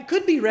 That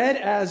could be read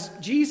as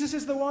Jesus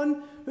is the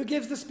one who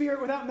gives the Spirit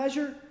without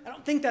measure. I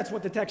don't think that's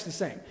what the text is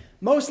saying.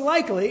 Most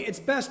likely, it's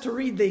best to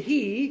read the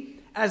he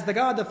as the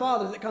God the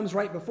Father that comes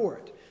right before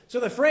it. So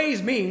the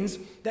phrase means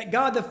that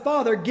God the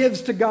Father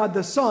gives to God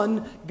the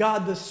Son,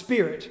 God the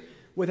Spirit,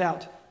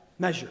 without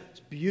measure. It's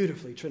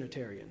beautifully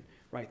Trinitarian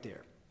right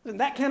there. And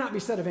that cannot be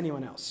said of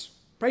anyone else.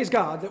 Praise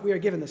God that we are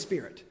given the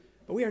Spirit,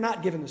 but we are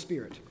not given the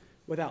Spirit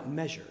without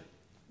measure.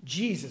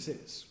 Jesus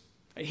is.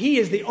 He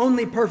is the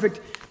only perfect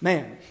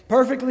man,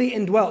 perfectly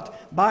indwelt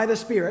by the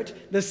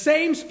Spirit, the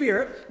same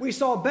Spirit we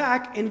saw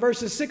back in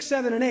verses 6,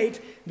 7, and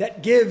 8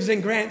 that gives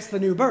and grants the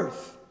new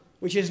birth,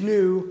 which is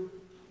new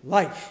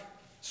life.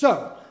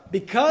 So,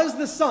 because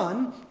the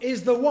Son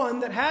is the one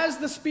that has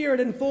the Spirit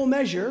in full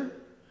measure,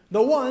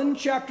 the one,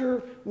 chapter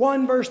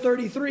 1, verse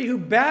 33, who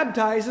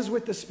baptizes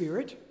with the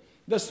Spirit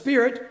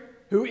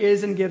who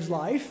is and gives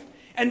life,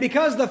 and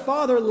because the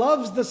Father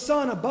loves the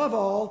Son above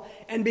all,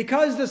 and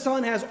because the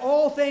Son has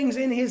all things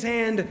in his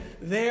hand,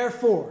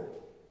 therefore,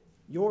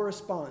 your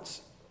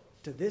response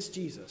to this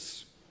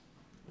Jesus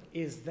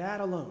is that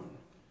alone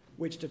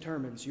which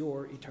determines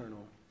your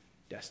eternal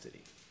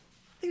destiny.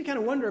 I think we kind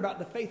of wonder about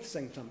the faith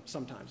thing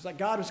sometimes. Like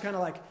God was kind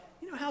of like,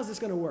 how's this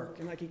going to work?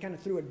 And like he kind of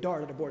threw a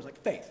dart at a board. It's like,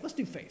 faith. Let's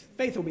do faith.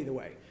 Faith will be the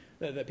way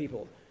that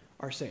people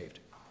are saved.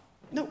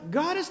 No,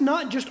 God is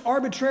not just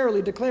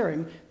arbitrarily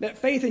declaring that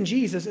faith in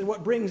Jesus is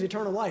what brings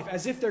eternal life,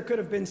 as if there could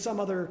have been some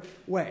other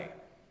way.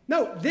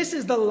 No, this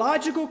is the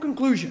logical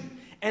conclusion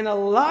and a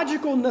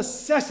logical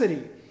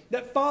necessity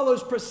that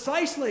follows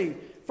precisely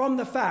from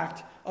the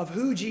fact of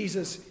who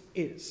Jesus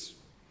is.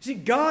 See,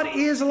 God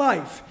is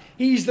life.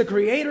 He's the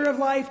creator of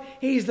life.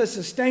 He's the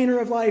sustainer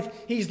of life.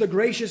 He's the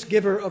gracious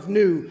giver of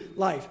new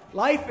life.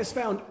 Life is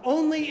found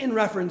only in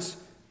reference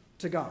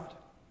to God.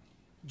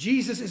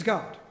 Jesus is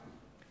God.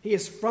 He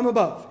is from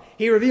above.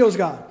 He reveals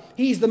God.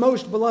 He's the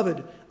most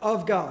beloved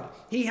of God.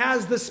 He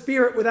has the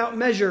Spirit without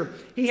measure.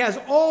 He has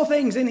all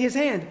things in his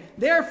hand.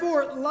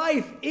 Therefore,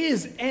 life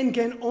is and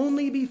can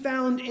only be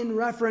found in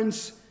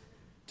reference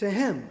to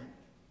him.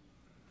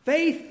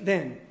 Faith,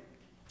 then,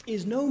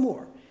 is no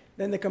more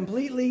than the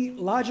completely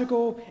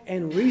logical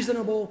and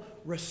reasonable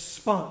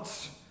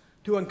response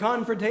to a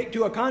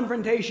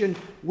confrontation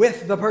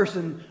with the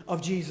person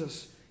of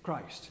Jesus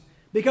Christ.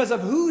 Because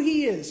of who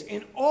he is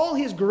in all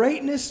his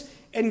greatness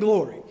and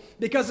glory,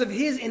 because of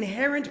his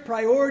inherent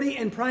priority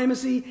and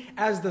primacy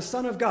as the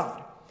Son of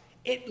God,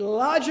 it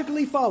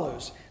logically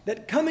follows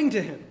that coming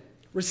to him,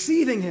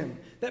 receiving him,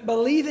 that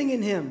believing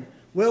in him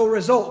will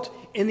result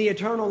in the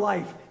eternal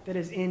life that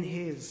is in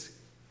his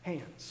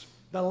hands.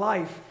 The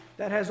life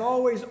that has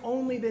always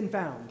only been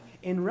found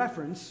in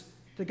reference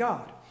to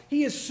God.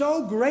 He is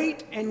so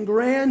great and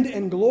grand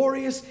and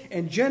glorious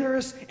and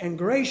generous and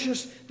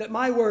gracious that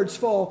my words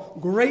fall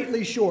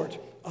greatly short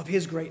of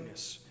his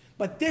greatness.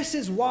 But this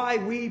is why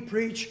we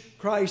preach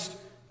Christ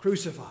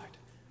crucified,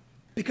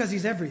 because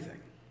he's everything.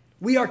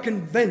 We are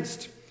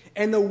convinced,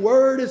 and the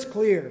word is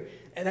clear,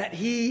 that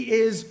he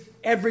is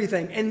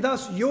everything. And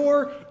thus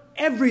your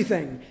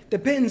everything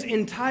depends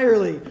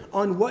entirely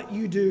on what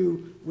you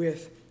do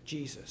with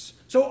Jesus.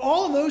 So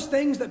all of those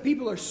things that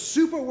people are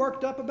super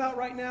worked up about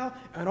right now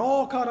and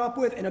all caught up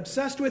with and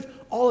obsessed with,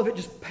 all of it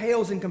just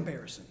pales in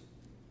comparison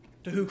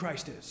to who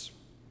Christ is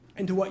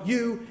and to what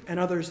you and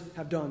others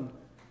have done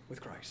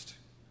with Christ.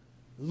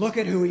 Look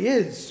at who he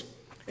is.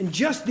 In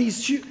just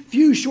these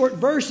few short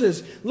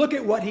verses, look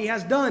at what he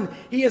has done.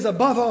 He is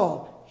above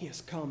all. He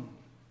has come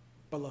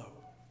below.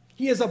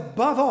 He is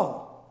above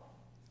all.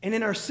 And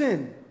in our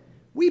sin,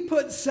 we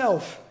put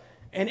self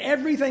and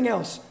everything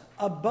else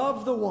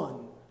above the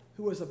one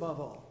who is above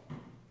all.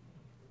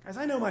 As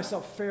I know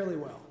myself fairly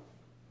well,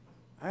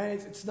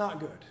 it's not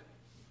good.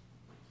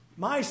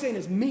 My sin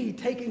is me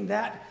taking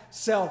that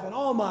self and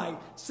all my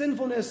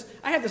sinfulness.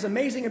 I have this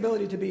amazing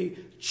ability to be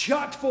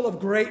chock full of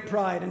great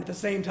pride and at the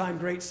same time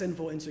great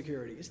sinful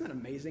insecurity. Isn't that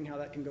amazing how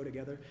that can go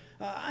together?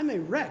 I'm a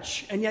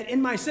wretch, and yet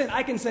in my sin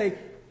I can say,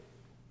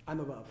 I'm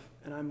above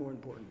and I'm more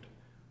important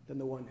than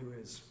the one who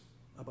is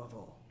above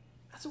all.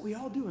 That's what we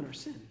all do in our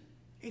sin.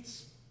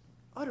 It's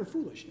utter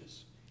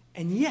foolishness.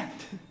 And yet,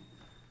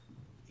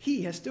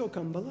 he has still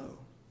come below.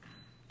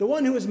 The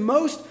one who is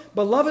most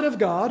beloved of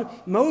God,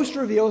 most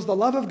reveals the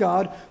love of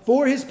God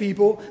for his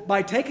people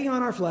by taking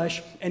on our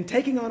flesh and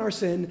taking on our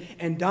sin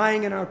and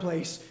dying in our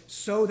place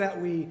so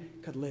that we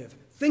could live.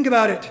 Think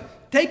about it.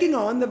 Taking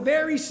on the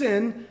very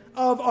sin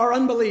of our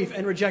unbelief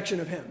and rejection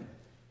of him.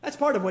 That's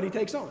part of what he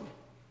takes on.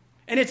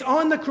 And it's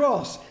on the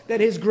cross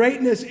that his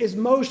greatness is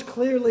most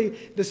clearly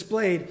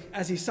displayed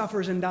as he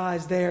suffers and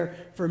dies there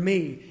for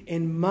me,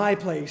 in my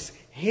place,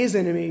 his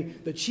enemy,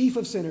 the chief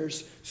of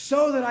sinners,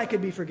 so that I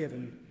could be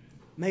forgiven,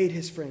 made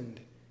his friend,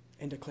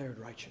 and declared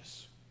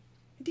righteous.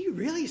 Do you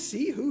really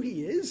see who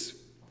he is?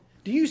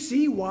 Do you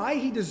see why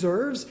he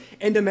deserves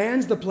and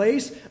demands the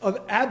place of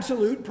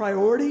absolute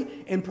priority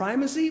and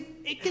primacy?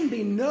 It can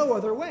be no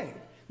other way.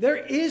 There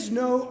is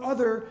no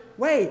other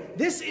way.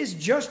 This is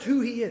just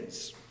who he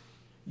is.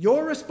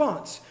 Your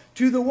response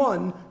to the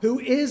one who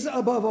is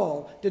above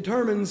all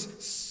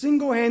determines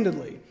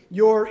single-handedly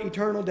your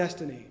eternal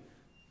destiny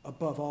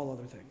above all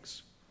other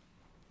things.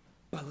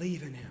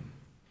 Believe in him.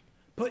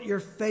 Put your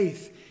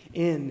faith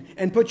in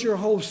and put your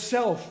whole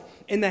self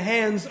in the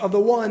hands of the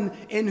one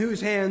in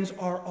whose hands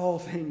are all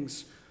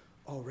things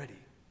already.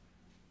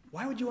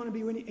 Why would you want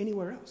to be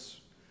anywhere else?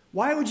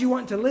 Why would you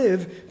want to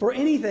live for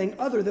anything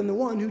other than the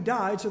one who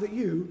died so that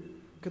you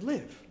could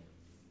live?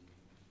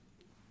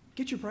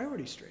 Get your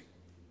priorities straight.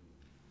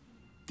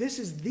 This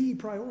is the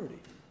priority.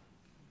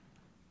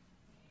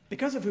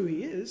 Because of who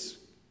he is,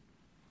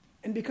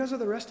 and because of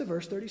the rest of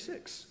verse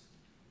 36.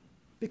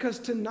 Because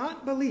to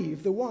not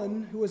believe the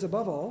one who is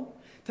above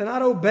all, to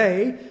not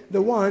obey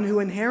the one who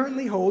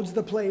inherently holds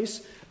the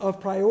place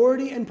of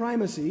priority and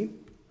primacy,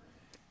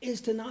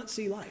 is to not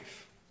see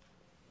life.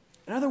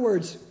 In other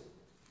words,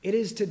 it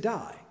is to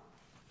die.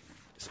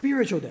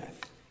 Spiritual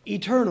death,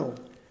 eternal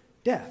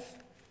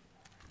death.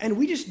 And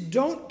we just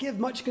don't give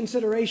much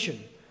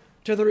consideration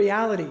to the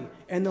reality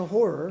and the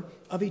horror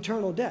of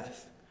eternal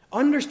death.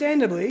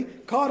 Understandably,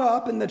 caught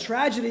up in the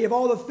tragedy of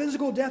all the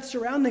physical death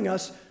surrounding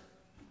us,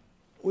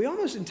 we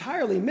almost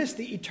entirely miss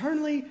the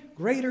eternally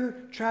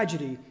greater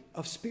tragedy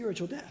of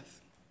spiritual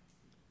death.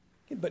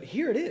 But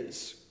here it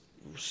is,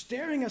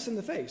 staring us in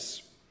the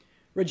face.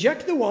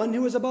 Reject the one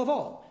who is above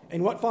all.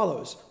 And what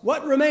follows?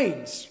 What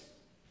remains?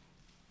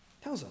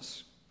 Tells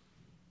us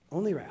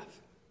only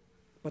wrath.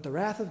 But the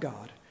wrath of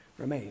God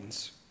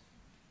remains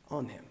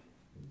on him.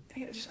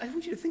 I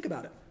want you to think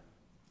about it.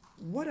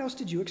 What else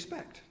did you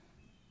expect?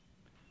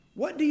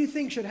 What do you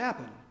think should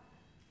happen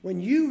when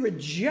you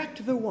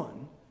reject the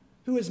one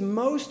who is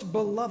most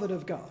beloved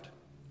of God?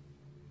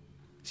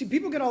 See,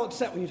 people get all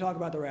upset when you talk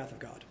about the wrath of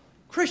God.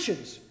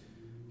 Christians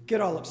get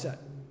all upset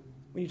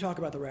when you talk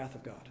about the wrath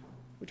of God.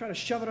 We try to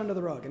shove it under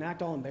the rug and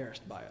act all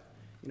embarrassed by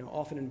it,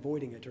 often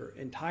avoiding it or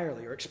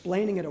entirely or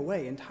explaining it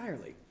away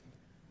entirely.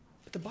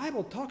 But the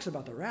Bible talks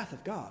about the wrath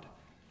of God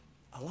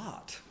a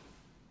lot.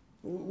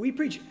 We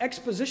preach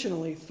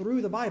expositionally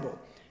through the Bible.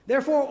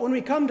 Therefore, when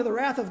we come to the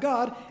wrath of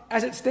God,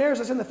 as it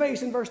stares us in the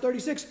face in verse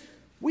 36,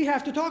 we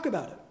have to talk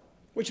about it,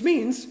 which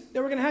means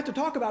that we're going to have to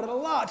talk about it a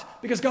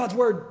lot because God's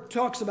word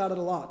talks about it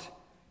a lot.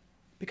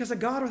 Because a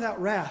God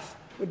without wrath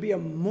would be a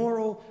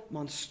moral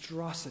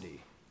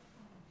monstrosity.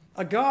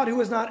 A God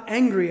who is not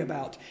angry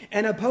about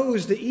and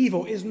opposed to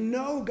evil is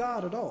no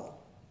God at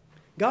all.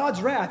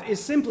 God's wrath is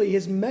simply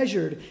his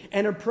measured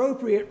and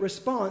appropriate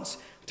response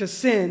to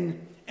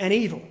sin and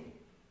evil.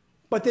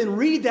 But then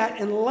read that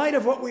in light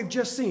of what we've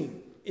just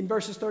seen in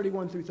verses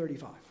 31 through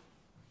 35.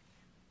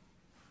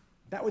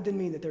 That would then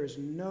mean that there is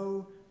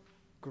no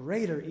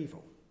greater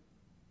evil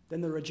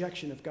than the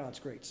rejection of God's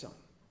great Son,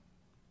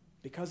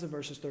 because of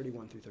verses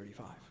 31 through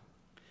 35.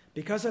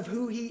 Because of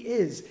who he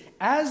is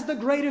as the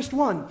greatest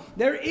one,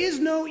 there is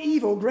no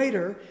evil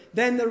greater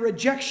than the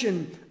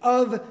rejection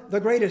of the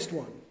greatest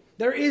one.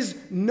 There is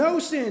no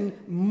sin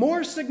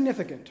more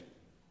significant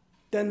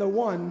than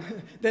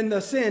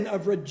the sin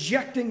of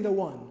rejecting the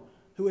one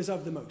who is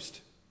of the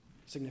most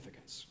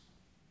significance.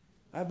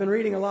 I've been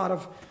reading a lot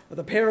of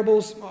the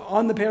parables,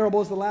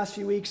 the last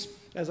few weeks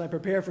as I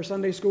prepare for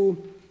Sunday school.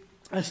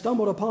 I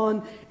stumbled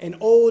upon an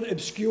old,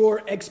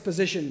 obscure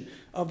exposition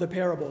of the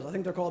parables. I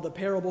think they're called the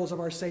Parables of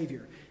Our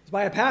Savior. It's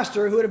by a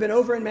pastor who would have been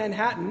over in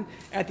Manhattan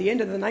at the end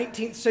of the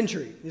 19th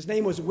century. His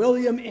name was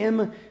William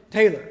M.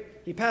 Taylor.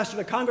 He pastored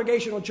a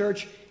congregational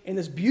church in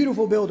this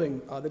beautiful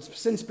building that's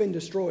since been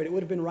destroyed. It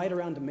would have been right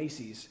around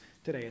Macy's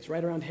today. It's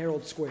right around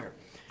Herald Square.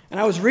 And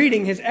I was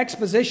reading his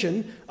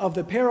exposition of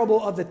the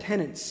parable of the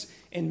tenants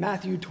in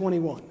Matthew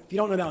 21. If you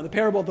don't know that one, the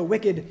parable of the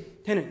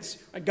wicked tenants.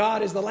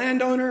 God is the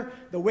landowner.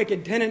 The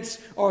wicked tenants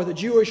are the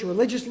Jewish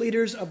religious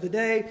leaders of the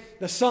day.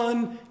 The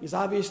son is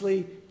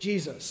obviously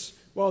Jesus.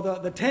 Well,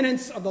 the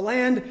tenants of the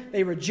land,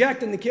 they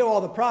reject and they kill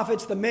all the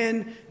prophets, the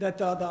men that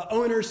the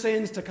owner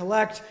sends to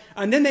collect.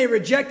 And then they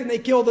reject and they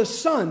kill the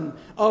son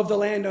of the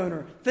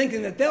landowner,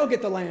 thinking that they'll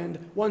get the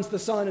land once the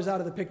son is out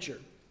of the picture.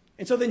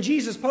 And so then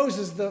Jesus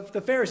poses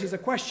the Pharisees a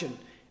question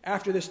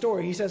after this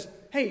story. He says,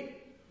 hey,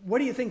 what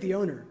do you think the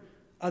owner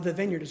of the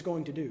vineyard is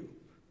going to do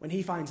when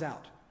he finds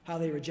out how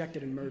they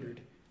rejected and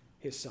murdered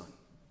his son?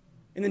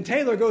 And then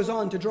Taylor goes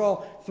on to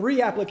draw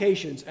 3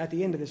 applications at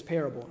the end of this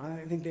parable.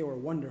 I think they were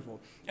wonderful.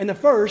 And the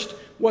first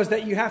was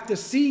that you have to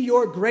see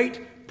your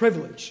great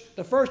privilege.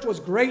 The first was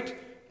great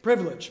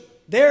privilege.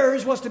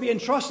 Theirs was to be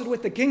entrusted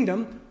with the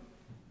kingdom.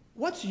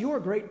 What's your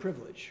great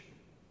privilege?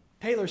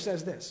 Taylor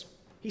says this.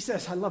 He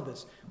says, I love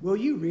this. Will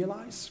you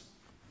realize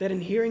that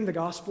in hearing the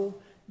gospel,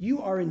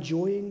 you are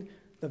enjoying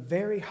the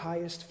very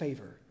highest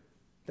favor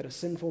that a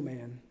sinful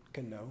man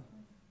can know?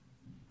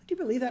 Do you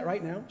believe that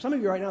right now? Some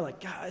of you right now are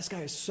like, God, this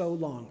guy is so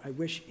long. I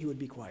wish he would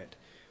be quiet.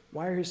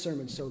 Why are his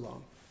sermons so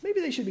long?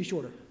 Maybe they should be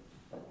shorter.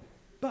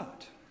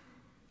 But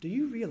do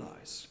you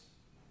realize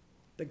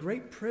the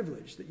great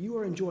privilege that you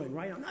are enjoying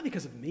right now? Not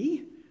because of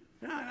me,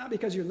 not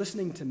because you're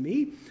listening to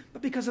me,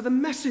 but because of the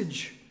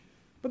message,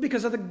 but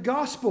because of the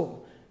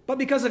gospel, but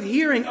because of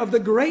hearing of the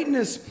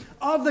greatness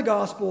of the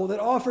gospel that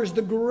offers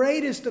the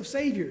greatest of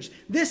saviors.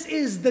 This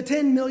is the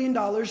 $10 million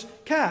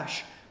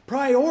cash.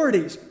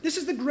 Priorities. This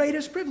is the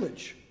greatest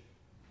privilege.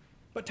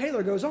 But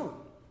Taylor goes on.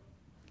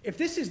 If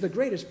this is the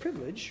greatest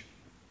privilege,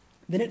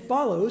 then it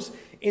follows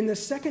in the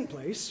second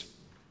place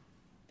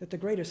that the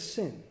greatest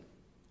sin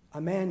a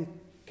man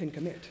can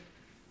commit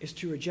is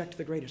to reject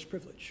the greatest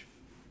privilege.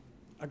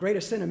 A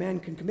greatest sin a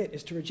man can commit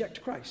is to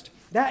reject Christ.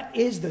 That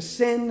is the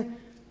sin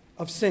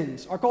of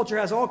sins. Our culture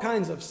has all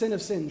kinds of sin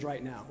of sins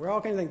right now. We're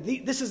all kinds of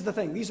things. This is the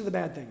thing. These are the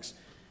bad things.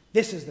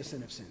 This is the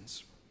sin of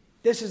sins.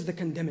 This is the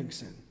condemning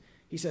sin.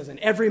 He says, and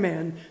every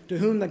man to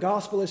whom the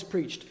gospel is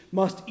preached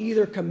must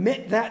either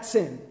commit that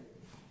sin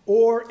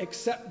or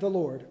accept the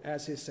Lord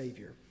as his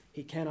Savior.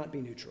 He cannot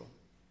be neutral.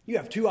 You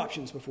have 2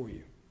 options before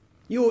you.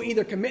 You will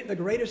either commit the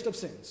greatest of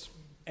sins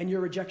and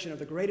your rejection of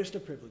the greatest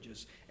of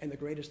privileges and the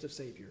greatest of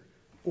Savior,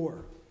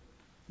 or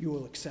you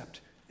will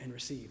accept and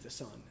receive the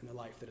Son and the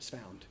life that is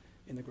found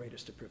in the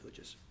greatest of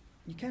privileges.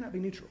 You cannot be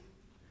neutral.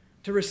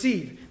 To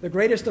receive the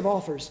greatest of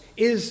offers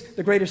is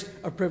the greatest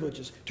of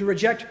privileges. To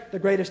reject the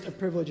greatest of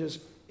privileges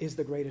is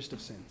the greatest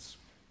of sins.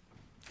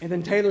 And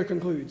then Taylor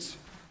concludes,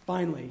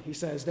 finally, he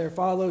says, there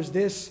follows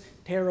this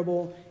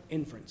terrible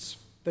inference.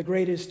 The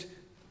greatest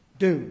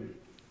doom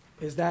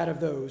is that of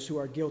those who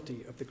are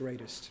guilty of the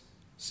greatest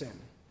sin.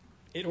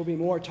 It will be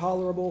more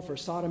tolerable for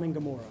Sodom and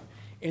Gomorrah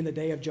in the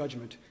day of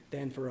judgment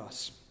than for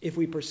us if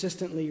we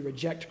persistently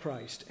reject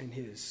Christ and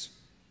his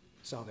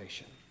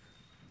salvation.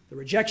 The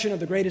rejection of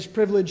the greatest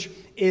privilege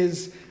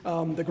is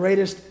the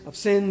greatest of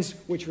sins,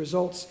 which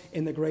results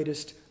in the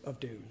greatest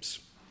of dooms.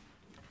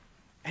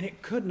 And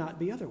it could not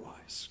be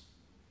otherwise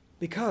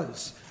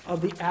because of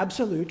the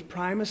absolute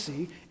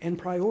primacy and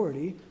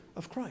priority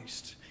of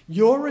Christ.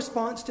 Your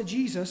response to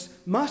Jesus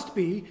must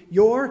be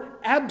your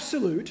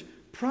absolute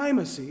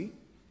primacy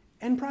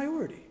and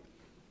priority.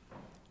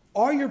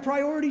 Are your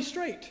priorities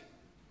straight?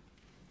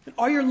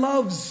 Are your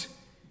loves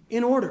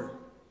in order?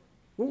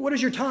 What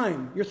is your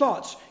time, your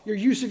thoughts, your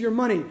use of your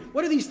money?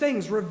 What do these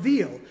things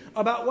reveal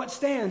about what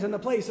stands in the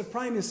place of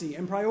primacy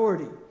and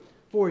priority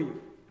for you?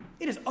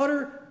 It is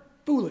utter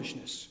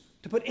foolishness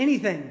to put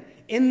anything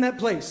in that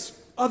place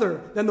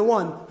other than the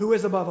one who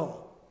is above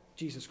all,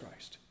 Jesus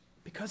Christ,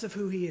 because of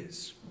who he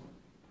is.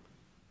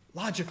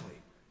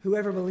 Logically,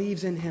 whoever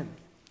believes in him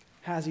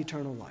has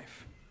eternal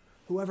life.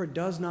 Whoever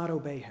does not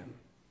obey him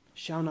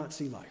shall not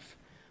see life,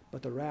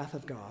 but the wrath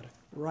of God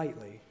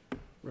rightly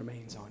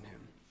remains on him.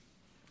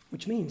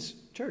 Which means,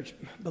 church,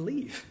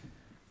 believe.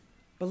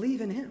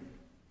 Believe in him.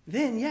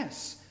 Then,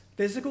 yes,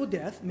 physical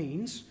death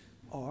means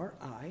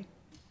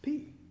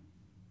R.I.P.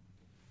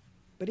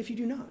 But if you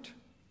do not,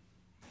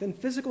 then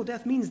physical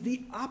death means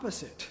the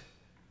opposite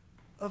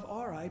of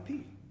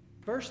R.I.P.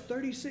 Verse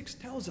 36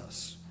 tells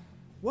us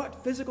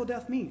what physical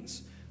death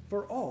means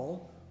for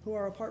all who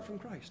are apart from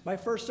Christ. My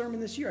first sermon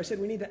this year, I said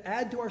we need to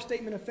add to our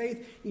statement of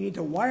faith. You need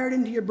to wire it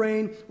into your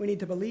brain. We need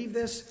to believe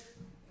this,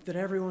 that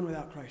everyone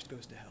without Christ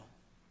goes to hell.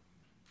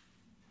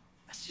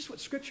 That's just what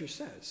Scripture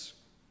says.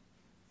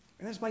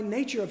 And that's by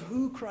nature of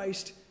who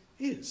Christ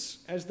is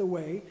as the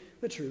way,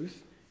 the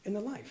truth, and the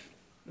life.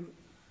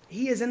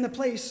 He is in the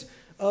place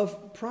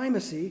of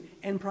primacy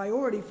and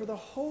priority for the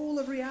whole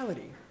of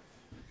reality.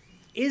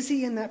 Is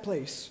he in that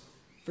place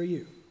for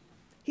you?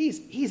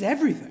 He's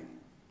everything.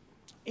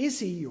 Is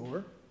he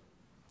your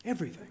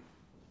everything?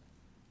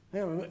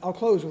 I'll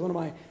close with one of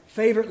my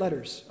favorite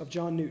letters of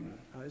John Newton.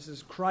 This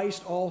is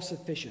Christ All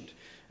Sufficient.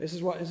 This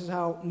is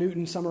how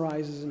Newton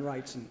summarizes and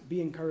writes, and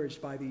be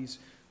encouraged by these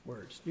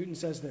words. Newton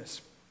says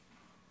this: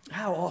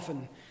 "How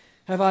often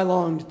have I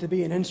longed to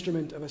be an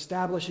instrument of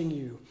establishing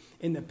you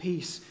in the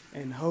peace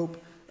and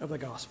hope of the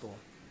gospel.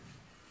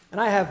 And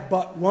I have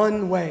but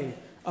one way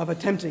of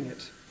attempting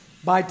it,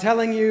 by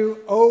telling you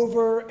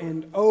over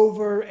and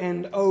over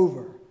and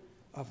over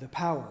of the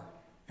power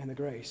and the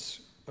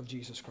grace of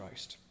Jesus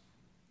Christ.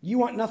 You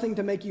want nothing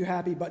to make you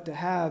happy but to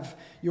have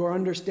your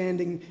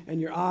understanding and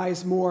your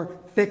eyes more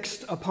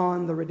fixed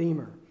upon the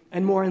Redeemer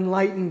and more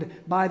enlightened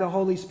by the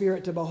Holy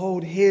Spirit to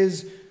behold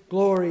his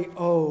glory.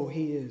 Oh,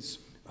 he is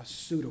a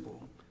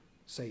suitable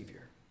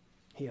Savior.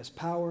 He has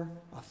power,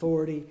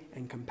 authority,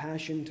 and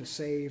compassion to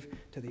save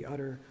to the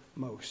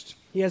uttermost.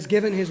 He has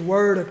given his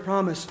word of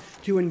promise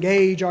to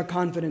engage our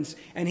confidence,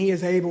 and he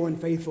is able and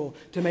faithful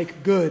to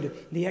make good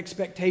the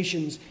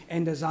expectations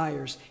and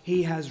desires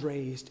he has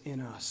raised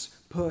in us.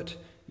 Put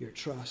your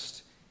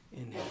trust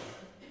in him."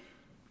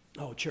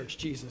 Oh, church,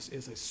 Jesus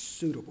is a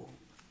suitable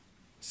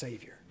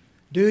Savior.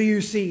 Do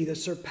you see the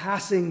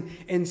surpassing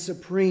and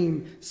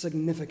supreme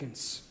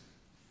significance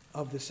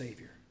of the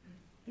Savior?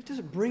 Does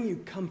it bring you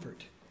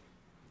comfort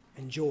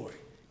and joy?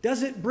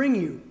 Does it bring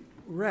you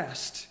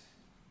rest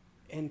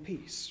and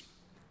peace?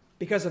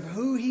 Because of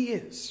who he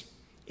is,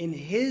 in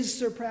his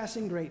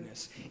surpassing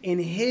greatness, in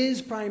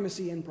his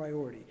primacy and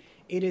priority,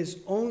 it is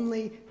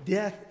only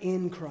death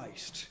in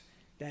Christ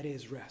that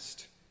is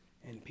rest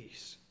and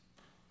peace.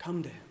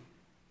 Come to him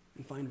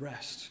and find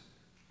rest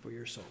for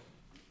your soul.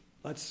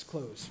 Let's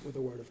close with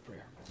a word of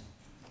prayer.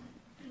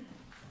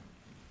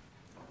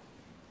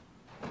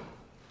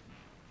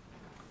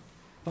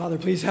 Father,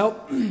 please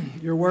help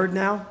your word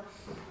now.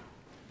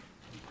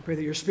 I pray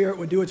that your Spirit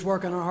would do its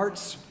work on our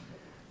hearts.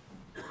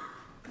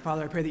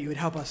 Father, I pray that you would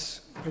help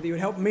us. I pray that you would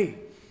help me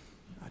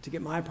to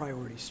get my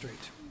priorities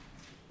straight.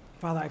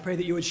 Father, I pray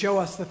that you would show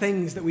us the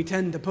things that we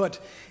tend to put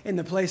in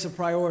the place of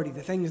priority,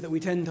 the things that we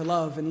tend to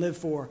love and live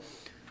for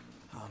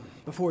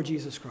before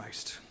Jesus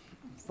Christ.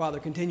 Father,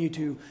 continue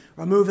to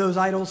remove those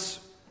idols.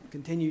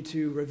 Continue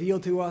to reveal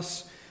to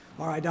us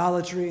our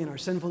idolatry and our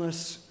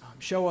sinfulness.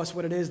 Show us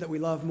what it is that we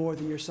love more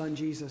than your Son,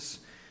 Jesus.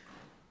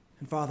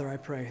 And Father, I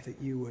pray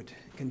that you would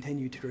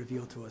continue to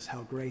reveal to us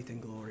how great and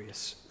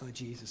glorious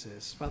Jesus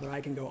is. Father, I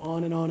can go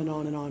on and on and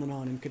on and on and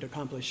on and could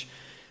accomplish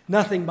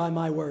nothing by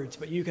my words,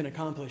 but you can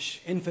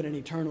accomplish infinite,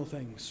 eternal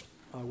things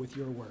with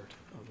your word.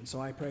 And so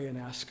I pray and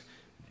ask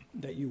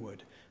that you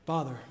would.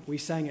 Father, we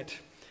sang it,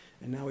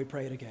 and now we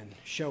pray it again.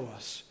 Show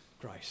us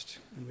Christ.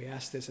 And we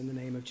ask this in the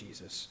name of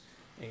Jesus.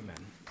 Amen.